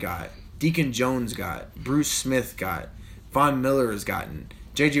White got, Deacon Jones got, Bruce Smith got, Von Miller has gotten,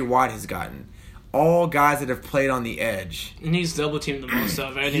 J.J. Watt has gotten. All guys that have played on the edge. And he's double teamed the most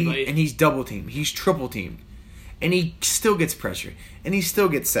of anybody. And he's double teamed. He's triple teamed. And he still gets pressure. And he still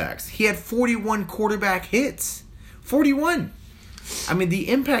gets sacks. He had 41 quarterback hits. 41. I mean, the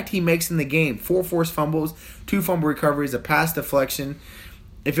impact he makes in the game. 4 forced fumbles, 2 fumble recoveries, a pass deflection.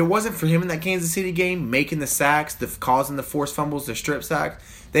 If it wasn't for him in that Kansas City game, making the sacks, causing the forced fumbles, the strip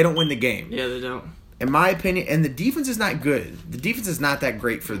sacks, they don't win the game. Yeah, they don't. In my opinion, and the defense is not good. The defense is not that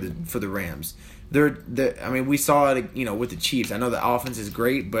great for the Rams. I mean, we saw it, with the Chiefs. I know the offense is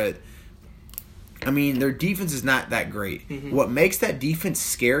great, but I mean, their defense is not that great. What makes that defense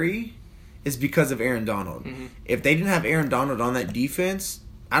scary is because of Aaron Donald. If they didn't have Aaron Donald on that defense,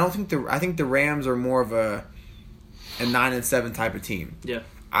 I think the Rams are more of a 9-7 type of team. Yeah.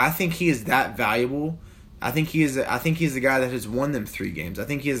 I think he is that valuable. I think he's the guy that has won them 3 games. I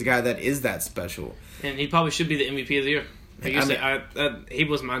think he is the guy that is that special. And he probably should be the MVP of the year. Like you said, he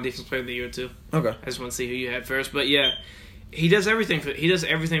was my defensive player of the year too. Okay. I just want to see who you had first, but yeah, he does everything for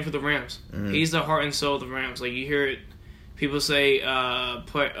the Rams. He's the heart and soul of the Rams. Like you hear it, people say,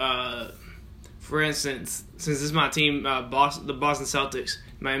 for instance, since this is my team, the Boston Celtics,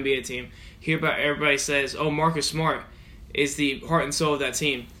 my NBA team, hear about everybody says, "Oh, Marcus Smart is the heart and soul of that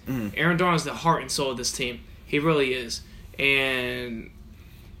team." Aaron Donald is the heart and soul of this team. He really is, and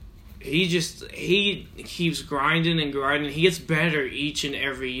he keeps grinding and grinding. He gets better each and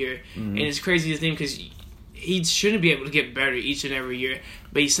every year, and it's crazy to think because he shouldn't be able to get better each and every year,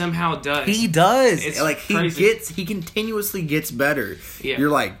 but he somehow does. He does. It's like crazy. He continuously gets better. Yeah.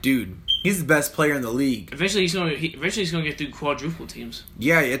 You're like, dude, he's the best player in the league. Eventually, he's gonna get through quadruple teams.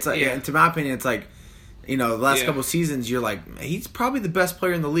 Yeah, it's like, to my opinion, it's like, the last couple seasons, you're like, he's probably the best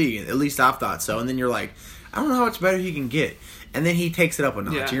player in the league. At least I've thought so. And then you're like, I don't know how much better he can get. And then he takes it up a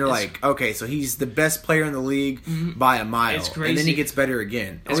notch. And you're like, okay, so he's the best player in the league by a mile. It's crazy. And then he gets better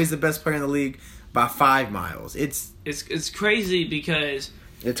again. He's the best player in the league by 5 miles. It's crazy because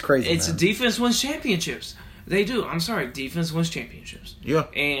it's crazy. It's defense wins championships. They do. I'm sorry, defense wins championships. Yeah.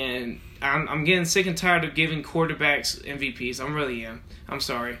 And I'm getting sick and tired of giving quarterbacks MVPs. I really am. I'm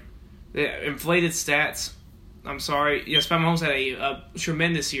sorry. The inflated stats. I'm sorry. Yes, Pat Mahomes had a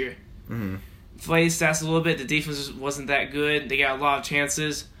tremendous year. Inflated stats a little bit. The defense wasn't that good. They got a lot of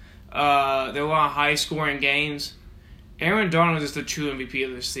chances. There were a lot of high-scoring games. Aaron Donald is the true MVP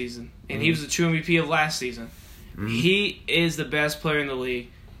of this season, and he was the true MVP of last season. He is the best player in the league.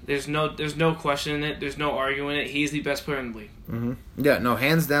 There's no questioning it. There's no arguing it. He's the best player in the league. Yeah, no,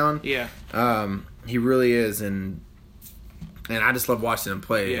 hands down. Yeah. He really is, and I just love watching him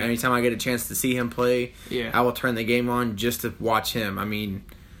play. Yeah. Anytime I get a chance to see him play, I will turn the game on just to watch him. I mean,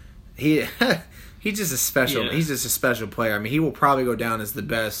 he's just a special. He's just a special player. I mean, he will probably go down as the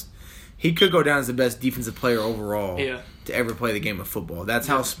best. He could go down as the best defensive player overall to ever play the game of football. That's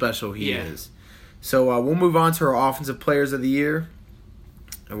how special he is. So we'll move on to our offensive players of the year.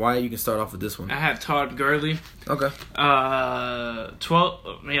 And why? You can start off with this one. I had Todd Gurley. Okay.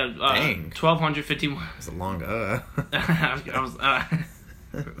 1,251. That's a long. I was.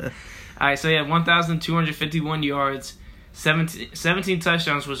 All right, so yeah, 1,251 yards, 17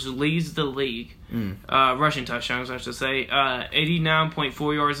 touchdowns, which leads the league. Rushing touchdowns, I should say.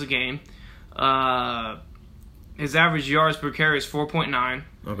 89.4 yards a game. His average yards per carry is 4.9.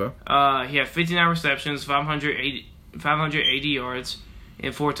 Okay. He had 59 receptions, 580 yards,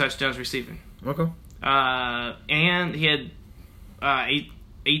 and 4 touchdowns receiving. Okay. And he had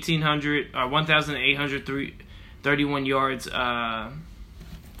 1,831 yards.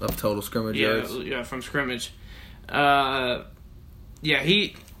 Of total scrimmage yards. Yeah, from scrimmage. Like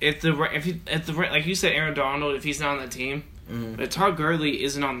you said, Aaron Donald, if he's not on the team, but Todd Gurley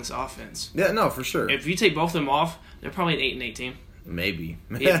isn't on this offense. Yeah, no, for sure. If you take both of them off, they're probably an 8-8 team. Maybe.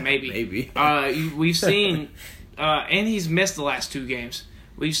 Yeah, maybe. Maybe. We've seen, and he's missed the last 2 games.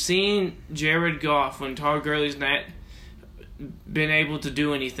 We've seen Jared Goff, when Todd Gurley's not been able to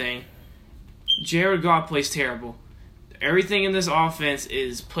do anything. Jared Goff plays terrible. Everything in this offense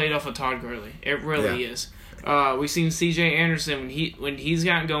is played off of Todd Gurley. It really is. We've seen C.J. Anderson when he's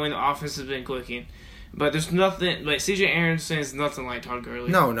gotten going, the offense has been clicking. But there's nothing like C.J. Anderson is nothing like Todd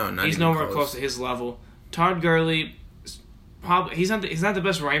Gurley. No, not he's even nowhere close to his level. Todd Gurley, probably he's not the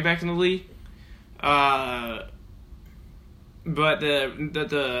best running back in the league. But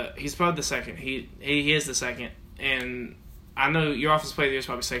he's probably the second. He is the second. And I know your offensive player is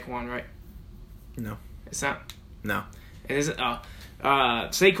probably Saquon, right? No, it's not. No. It isn't.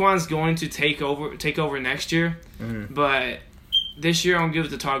 Saquon's going to take over next year, but this year I'm gonna give it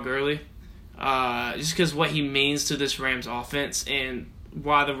to Todd Gurley, just because what he means to this Rams offense and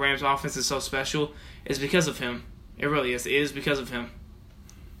why the Rams offense is so special is because of him. It really is. It is because of him.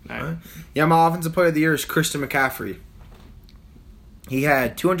 All right. Yeah, my offensive player of the year is Christian McCaffrey. He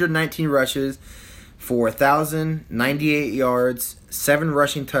had 219 rushes for 1,098 yards, 7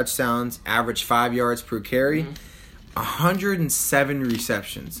 rushing touchdowns, average 5 yards per carry. 107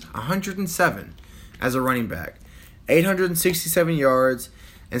 receptions, 107 as a running back, 867 yards,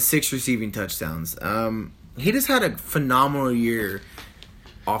 and 6 receiving touchdowns. He just had a phenomenal year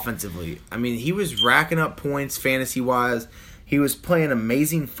offensively. I mean, he was racking up points fantasy-wise. He was playing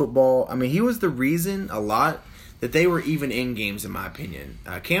amazing football. I mean, he was the reason a lot that they were even in games, in my opinion.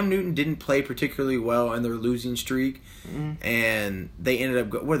 Cam Newton didn't play particularly well in their losing streak, and they ended up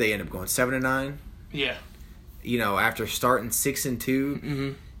going 7-9. Yeah. You know, after starting 6-2,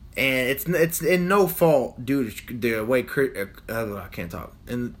 and it's in no fault due to the way I can't talk,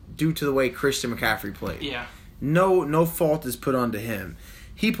 and due to the way Christian McCaffrey played. Yeah, no fault is put onto him.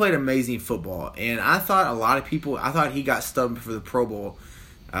 He played amazing football, and I thought he got stubbed for the Pro Bowl.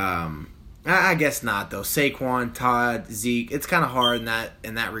 I guess not though. Saquon, Todd, Zeke, it's kind of hard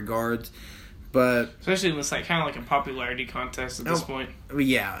in that regards. But especially when it's like kind of like a popularity contest at this point.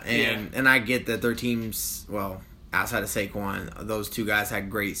 Yeah, and I get that their teams, well, outside of Saquon, those 2 guys had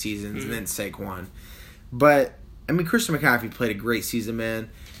great seasons, and then Saquon. But I mean, Christian McCaffrey played a great season, man,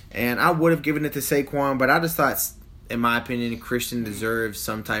 and I would have given it to Saquon, but I just thought, in my opinion, Christian deserves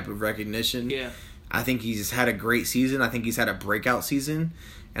some type of recognition. Yeah, I think he's had a great season. I think he's had a breakout season.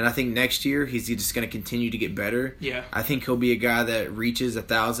 And I think next year he's just going to continue to get better. Yeah. I think he'll be a guy that reaches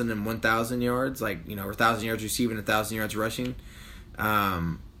 1,000 and 1,000 yards, like, 1,000 yards receiving, 1,000 yards rushing.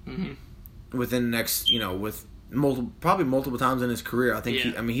 Within the next, with multiple times in his career. I think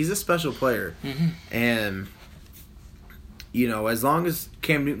he's a special player. And as long as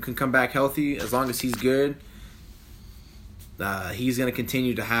Cam Newton can come back healthy, as long as he's good, he's going to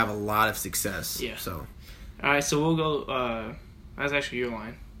continue to have a lot of success. Yeah. So. All right, so we'll go. That's actually your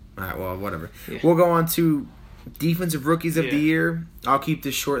line. All right, well, whatever. Yeah. We'll go on to defensive rookies of the year. I'll keep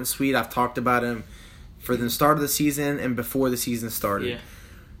this short and sweet. I've talked about him for the start of the season and before the season started. Yeah.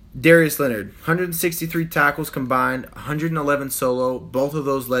 Darius Leonard, 163 tackles combined, 111 solo. Both of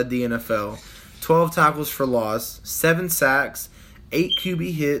those led the NFL. 12 tackles for loss, 7 sacks, 8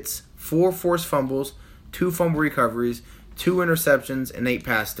 QB hits, 4 forced fumbles, 2 fumble recoveries, 2 interceptions, and 8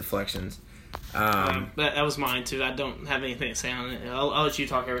 pass deflections. That was mine too. I don't have anything to say on it. I'll let you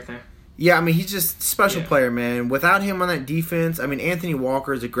talk everything. Yeah, I mean, he's just a special player, man. Without him on that defense, I mean, Anthony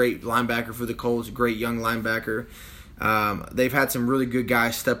Walker is a great linebacker for the Colts, a great young linebacker. They've had some really good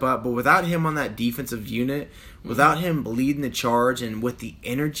guys step up, but without him on that defensive unit, without him leading the charge, and with the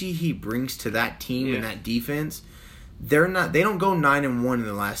energy he brings to that team and that defense, they don't go 9-1 in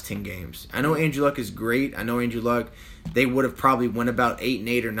the last 10 games. I know Andrew Luck is great. I know Andrew Luck, they would have probably won about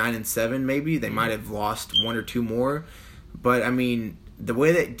 8-8 or 9-7 maybe. They might have lost 1 or 2 more. But I mean, the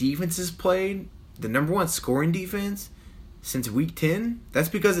way that defense is played, the number 1 scoring defense, since week 10, that's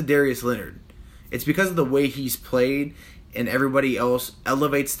because of Darius Leonard. It's because of the way he's played, and everybody else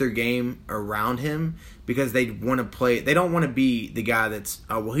elevates their game around him because they want to play. They don't want to be the guy that's,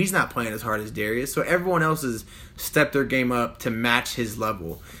 oh, well, he's not playing as hard as Darius. So everyone else has stepped their game up to match his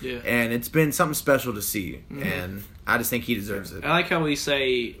level. Yeah. And it's been something special to see. Mm-hmm. And I just think he deserves it. I like how we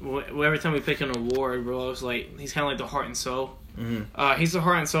say, every time we pick an award, we're always like, he's kind of like the heart and soul. Mm-hmm. He's the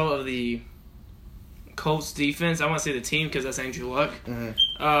heart and soul of the Colts defense. I want to say the team because that's Andrew Luck.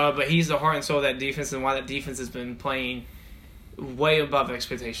 Mm-hmm. But he's the heart and soul of that defense and why that defense has been playing way above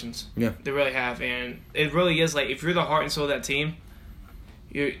expectations. Yeah. They really have. And it really is like, if you're the heart and soul of that team,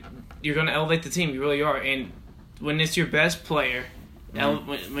 you're going to elevate the team. You really are. And when it's your best player,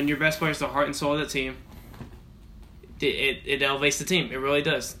 when your best player is the heart and soul of the team, it elevates the team. It really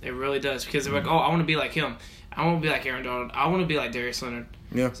does. It really does. Because they're like, oh, I want to be like him. I want to be like Aaron Donald. I want to be like Darius Leonard.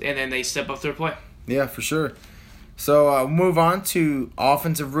 Yeah. And then they step up their play. Yeah, for sure. So we'll move on to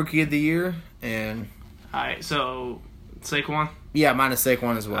Offensive Rookie of the Year. And all right, so Saquon. Yeah, minus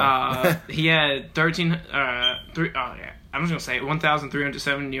Saquon as well. He had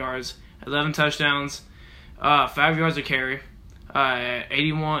 1,307 yards, 11 touchdowns, 5 yards a carry,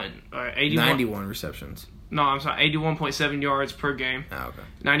 91 receptions. No, I'm sorry, 81.7 yards per game. Oh, okay.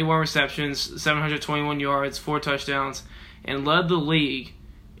 91 receptions, 721 yards, 4 touchdowns, and led the league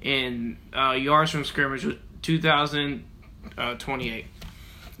in yards from scrimmage with 2,028.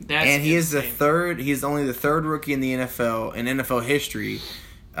 And he is he's only the third rookie in the NFL, in NFL history,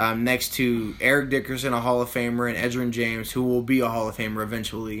 next to Eric Dickerson, a Hall of Famer, and Edgerrin James, who will be a Hall of Famer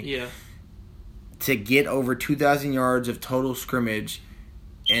eventually. Yeah. To get over 2,000 yards of total scrimmage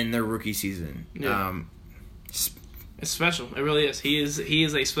in their rookie season. Yeah. It's special. It really is. He is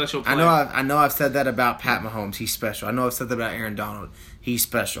a special player. I know I've said that about Pat Mahomes. He's special. I know I've said that about Aaron Donald. He's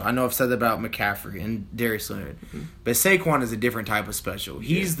special. I know I've said that about McCaffrey and Darius Leonard. Mm-hmm. But Saquon is a different type of special.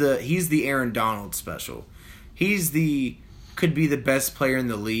 He's the Aaron Donald special. Could be the best player in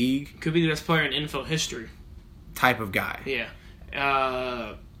the league. Could be the best player in NFL history. Type of guy. Yeah.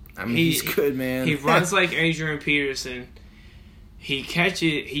 He's good, man. He runs like Adrian Peterson. He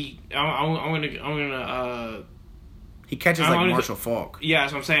catches. He catches like Marshall Faulk. Yeah,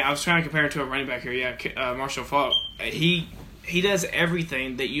 that's what I'm saying. I was trying to compare him to a running back here. Yeah, Marshall Faulk. He does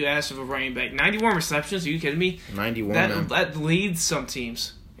everything that you ask of a running back. 91 receptions. Are you kidding me? 91. That leads some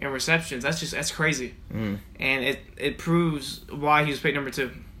teams in receptions. That's crazy. Mm. And it proves why he was picked number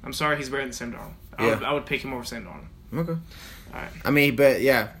 2. I'm sorry, he's better than Sam Darnold. I would pick him over Sam Darnold. Okay. All right. I mean, but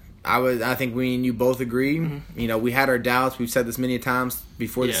yeah. I think we and you both agree. Mm-hmm. You know, we had our doubts. We've said this many times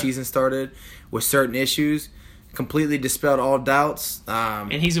before the season started with certain issues. Completely dispelled all doubts.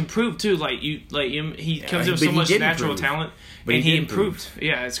 And he's improved too. He comes in with so much natural talent, and he improved.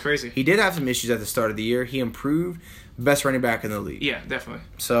 Yeah, it's crazy. He did have some issues at the start of the year. He improved. Best running back in the league. Yeah, definitely.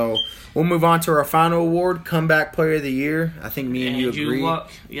 So we'll move on to our final award, Comeback Player of the Year. I think me and you agree.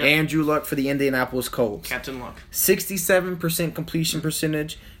 Luck. Yep. Andrew Luck for the Indianapolis Colts. Captain Luck. 67% completion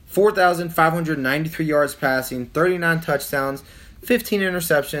percentage, 4,593 yards passing, 39 touchdowns, 15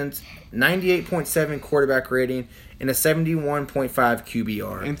 interceptions, 98.7 quarterback rating, and a 71.5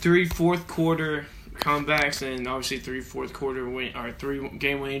 QBR. And 3 fourth quarter comebacks, and obviously 3 fourth quarter 3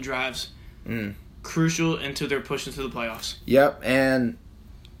 game winning drives. Crucial until they're pushed into the playoffs. Yep, and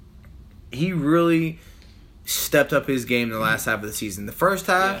he really stepped up his game in the last half of the season. The first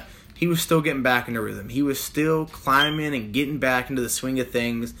half, he was still getting back into rhythm. He was still climbing and getting back into the swing of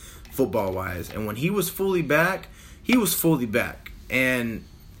things football-wise. And when he was fully back, he was fully back. And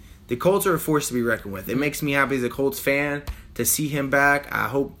the Colts are a force to be reckoned with. It makes me happy as a Colts fan to see him back. I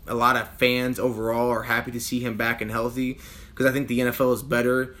hope a lot of fans overall are happy to see him back and healthy because I think the NFL is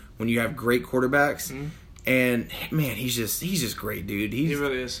better when you have great quarterbacks. Mm-hmm. And, man, he's just great, dude. He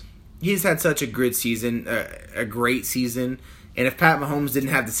really is. He's had such a good season, a great season. And if Pat Mahomes didn't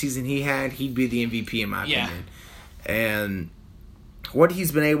have the season he had, he'd be the MVP in my opinion. And what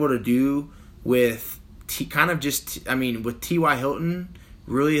he's been able to do with with T.Y. Hilton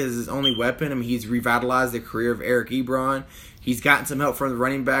really as his only weapon. I mean, he's revitalized the career of Eric Ebron. He's gotten some help from the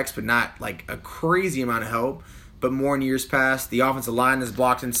running backs, but not like a crazy amount of help. But more in years past, the offensive line has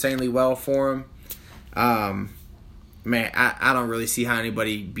blocked insanely well for him. Man, I don't really see how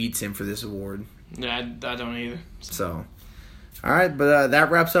anybody beats him for this award. Yeah, I don't either. So, all right, but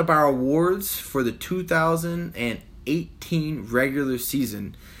that wraps up our awards for the 2018 regular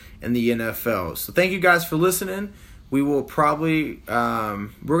season in the NFL. So thank you guys for listening. We will probably we're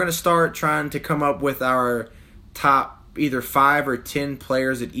going to start trying to come up with our top either 5 or 10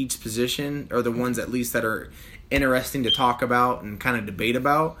 players at each position, or the ones at least that are interesting to talk about and kind of debate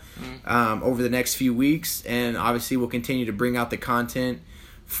about over the next few weeks. And obviously we'll continue to bring out the content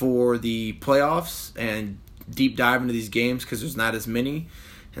for the playoffs and deep dive into these games because there's not as many.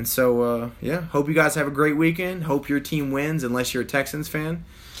 And so, hope you guys have a great weekend. Hope your team wins unless you're a Texans fan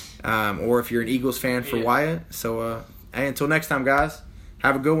or if you're an Eagles fan for Wyatt. So, hey, until next time, guys,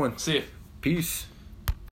 have a good one. See you. Peace.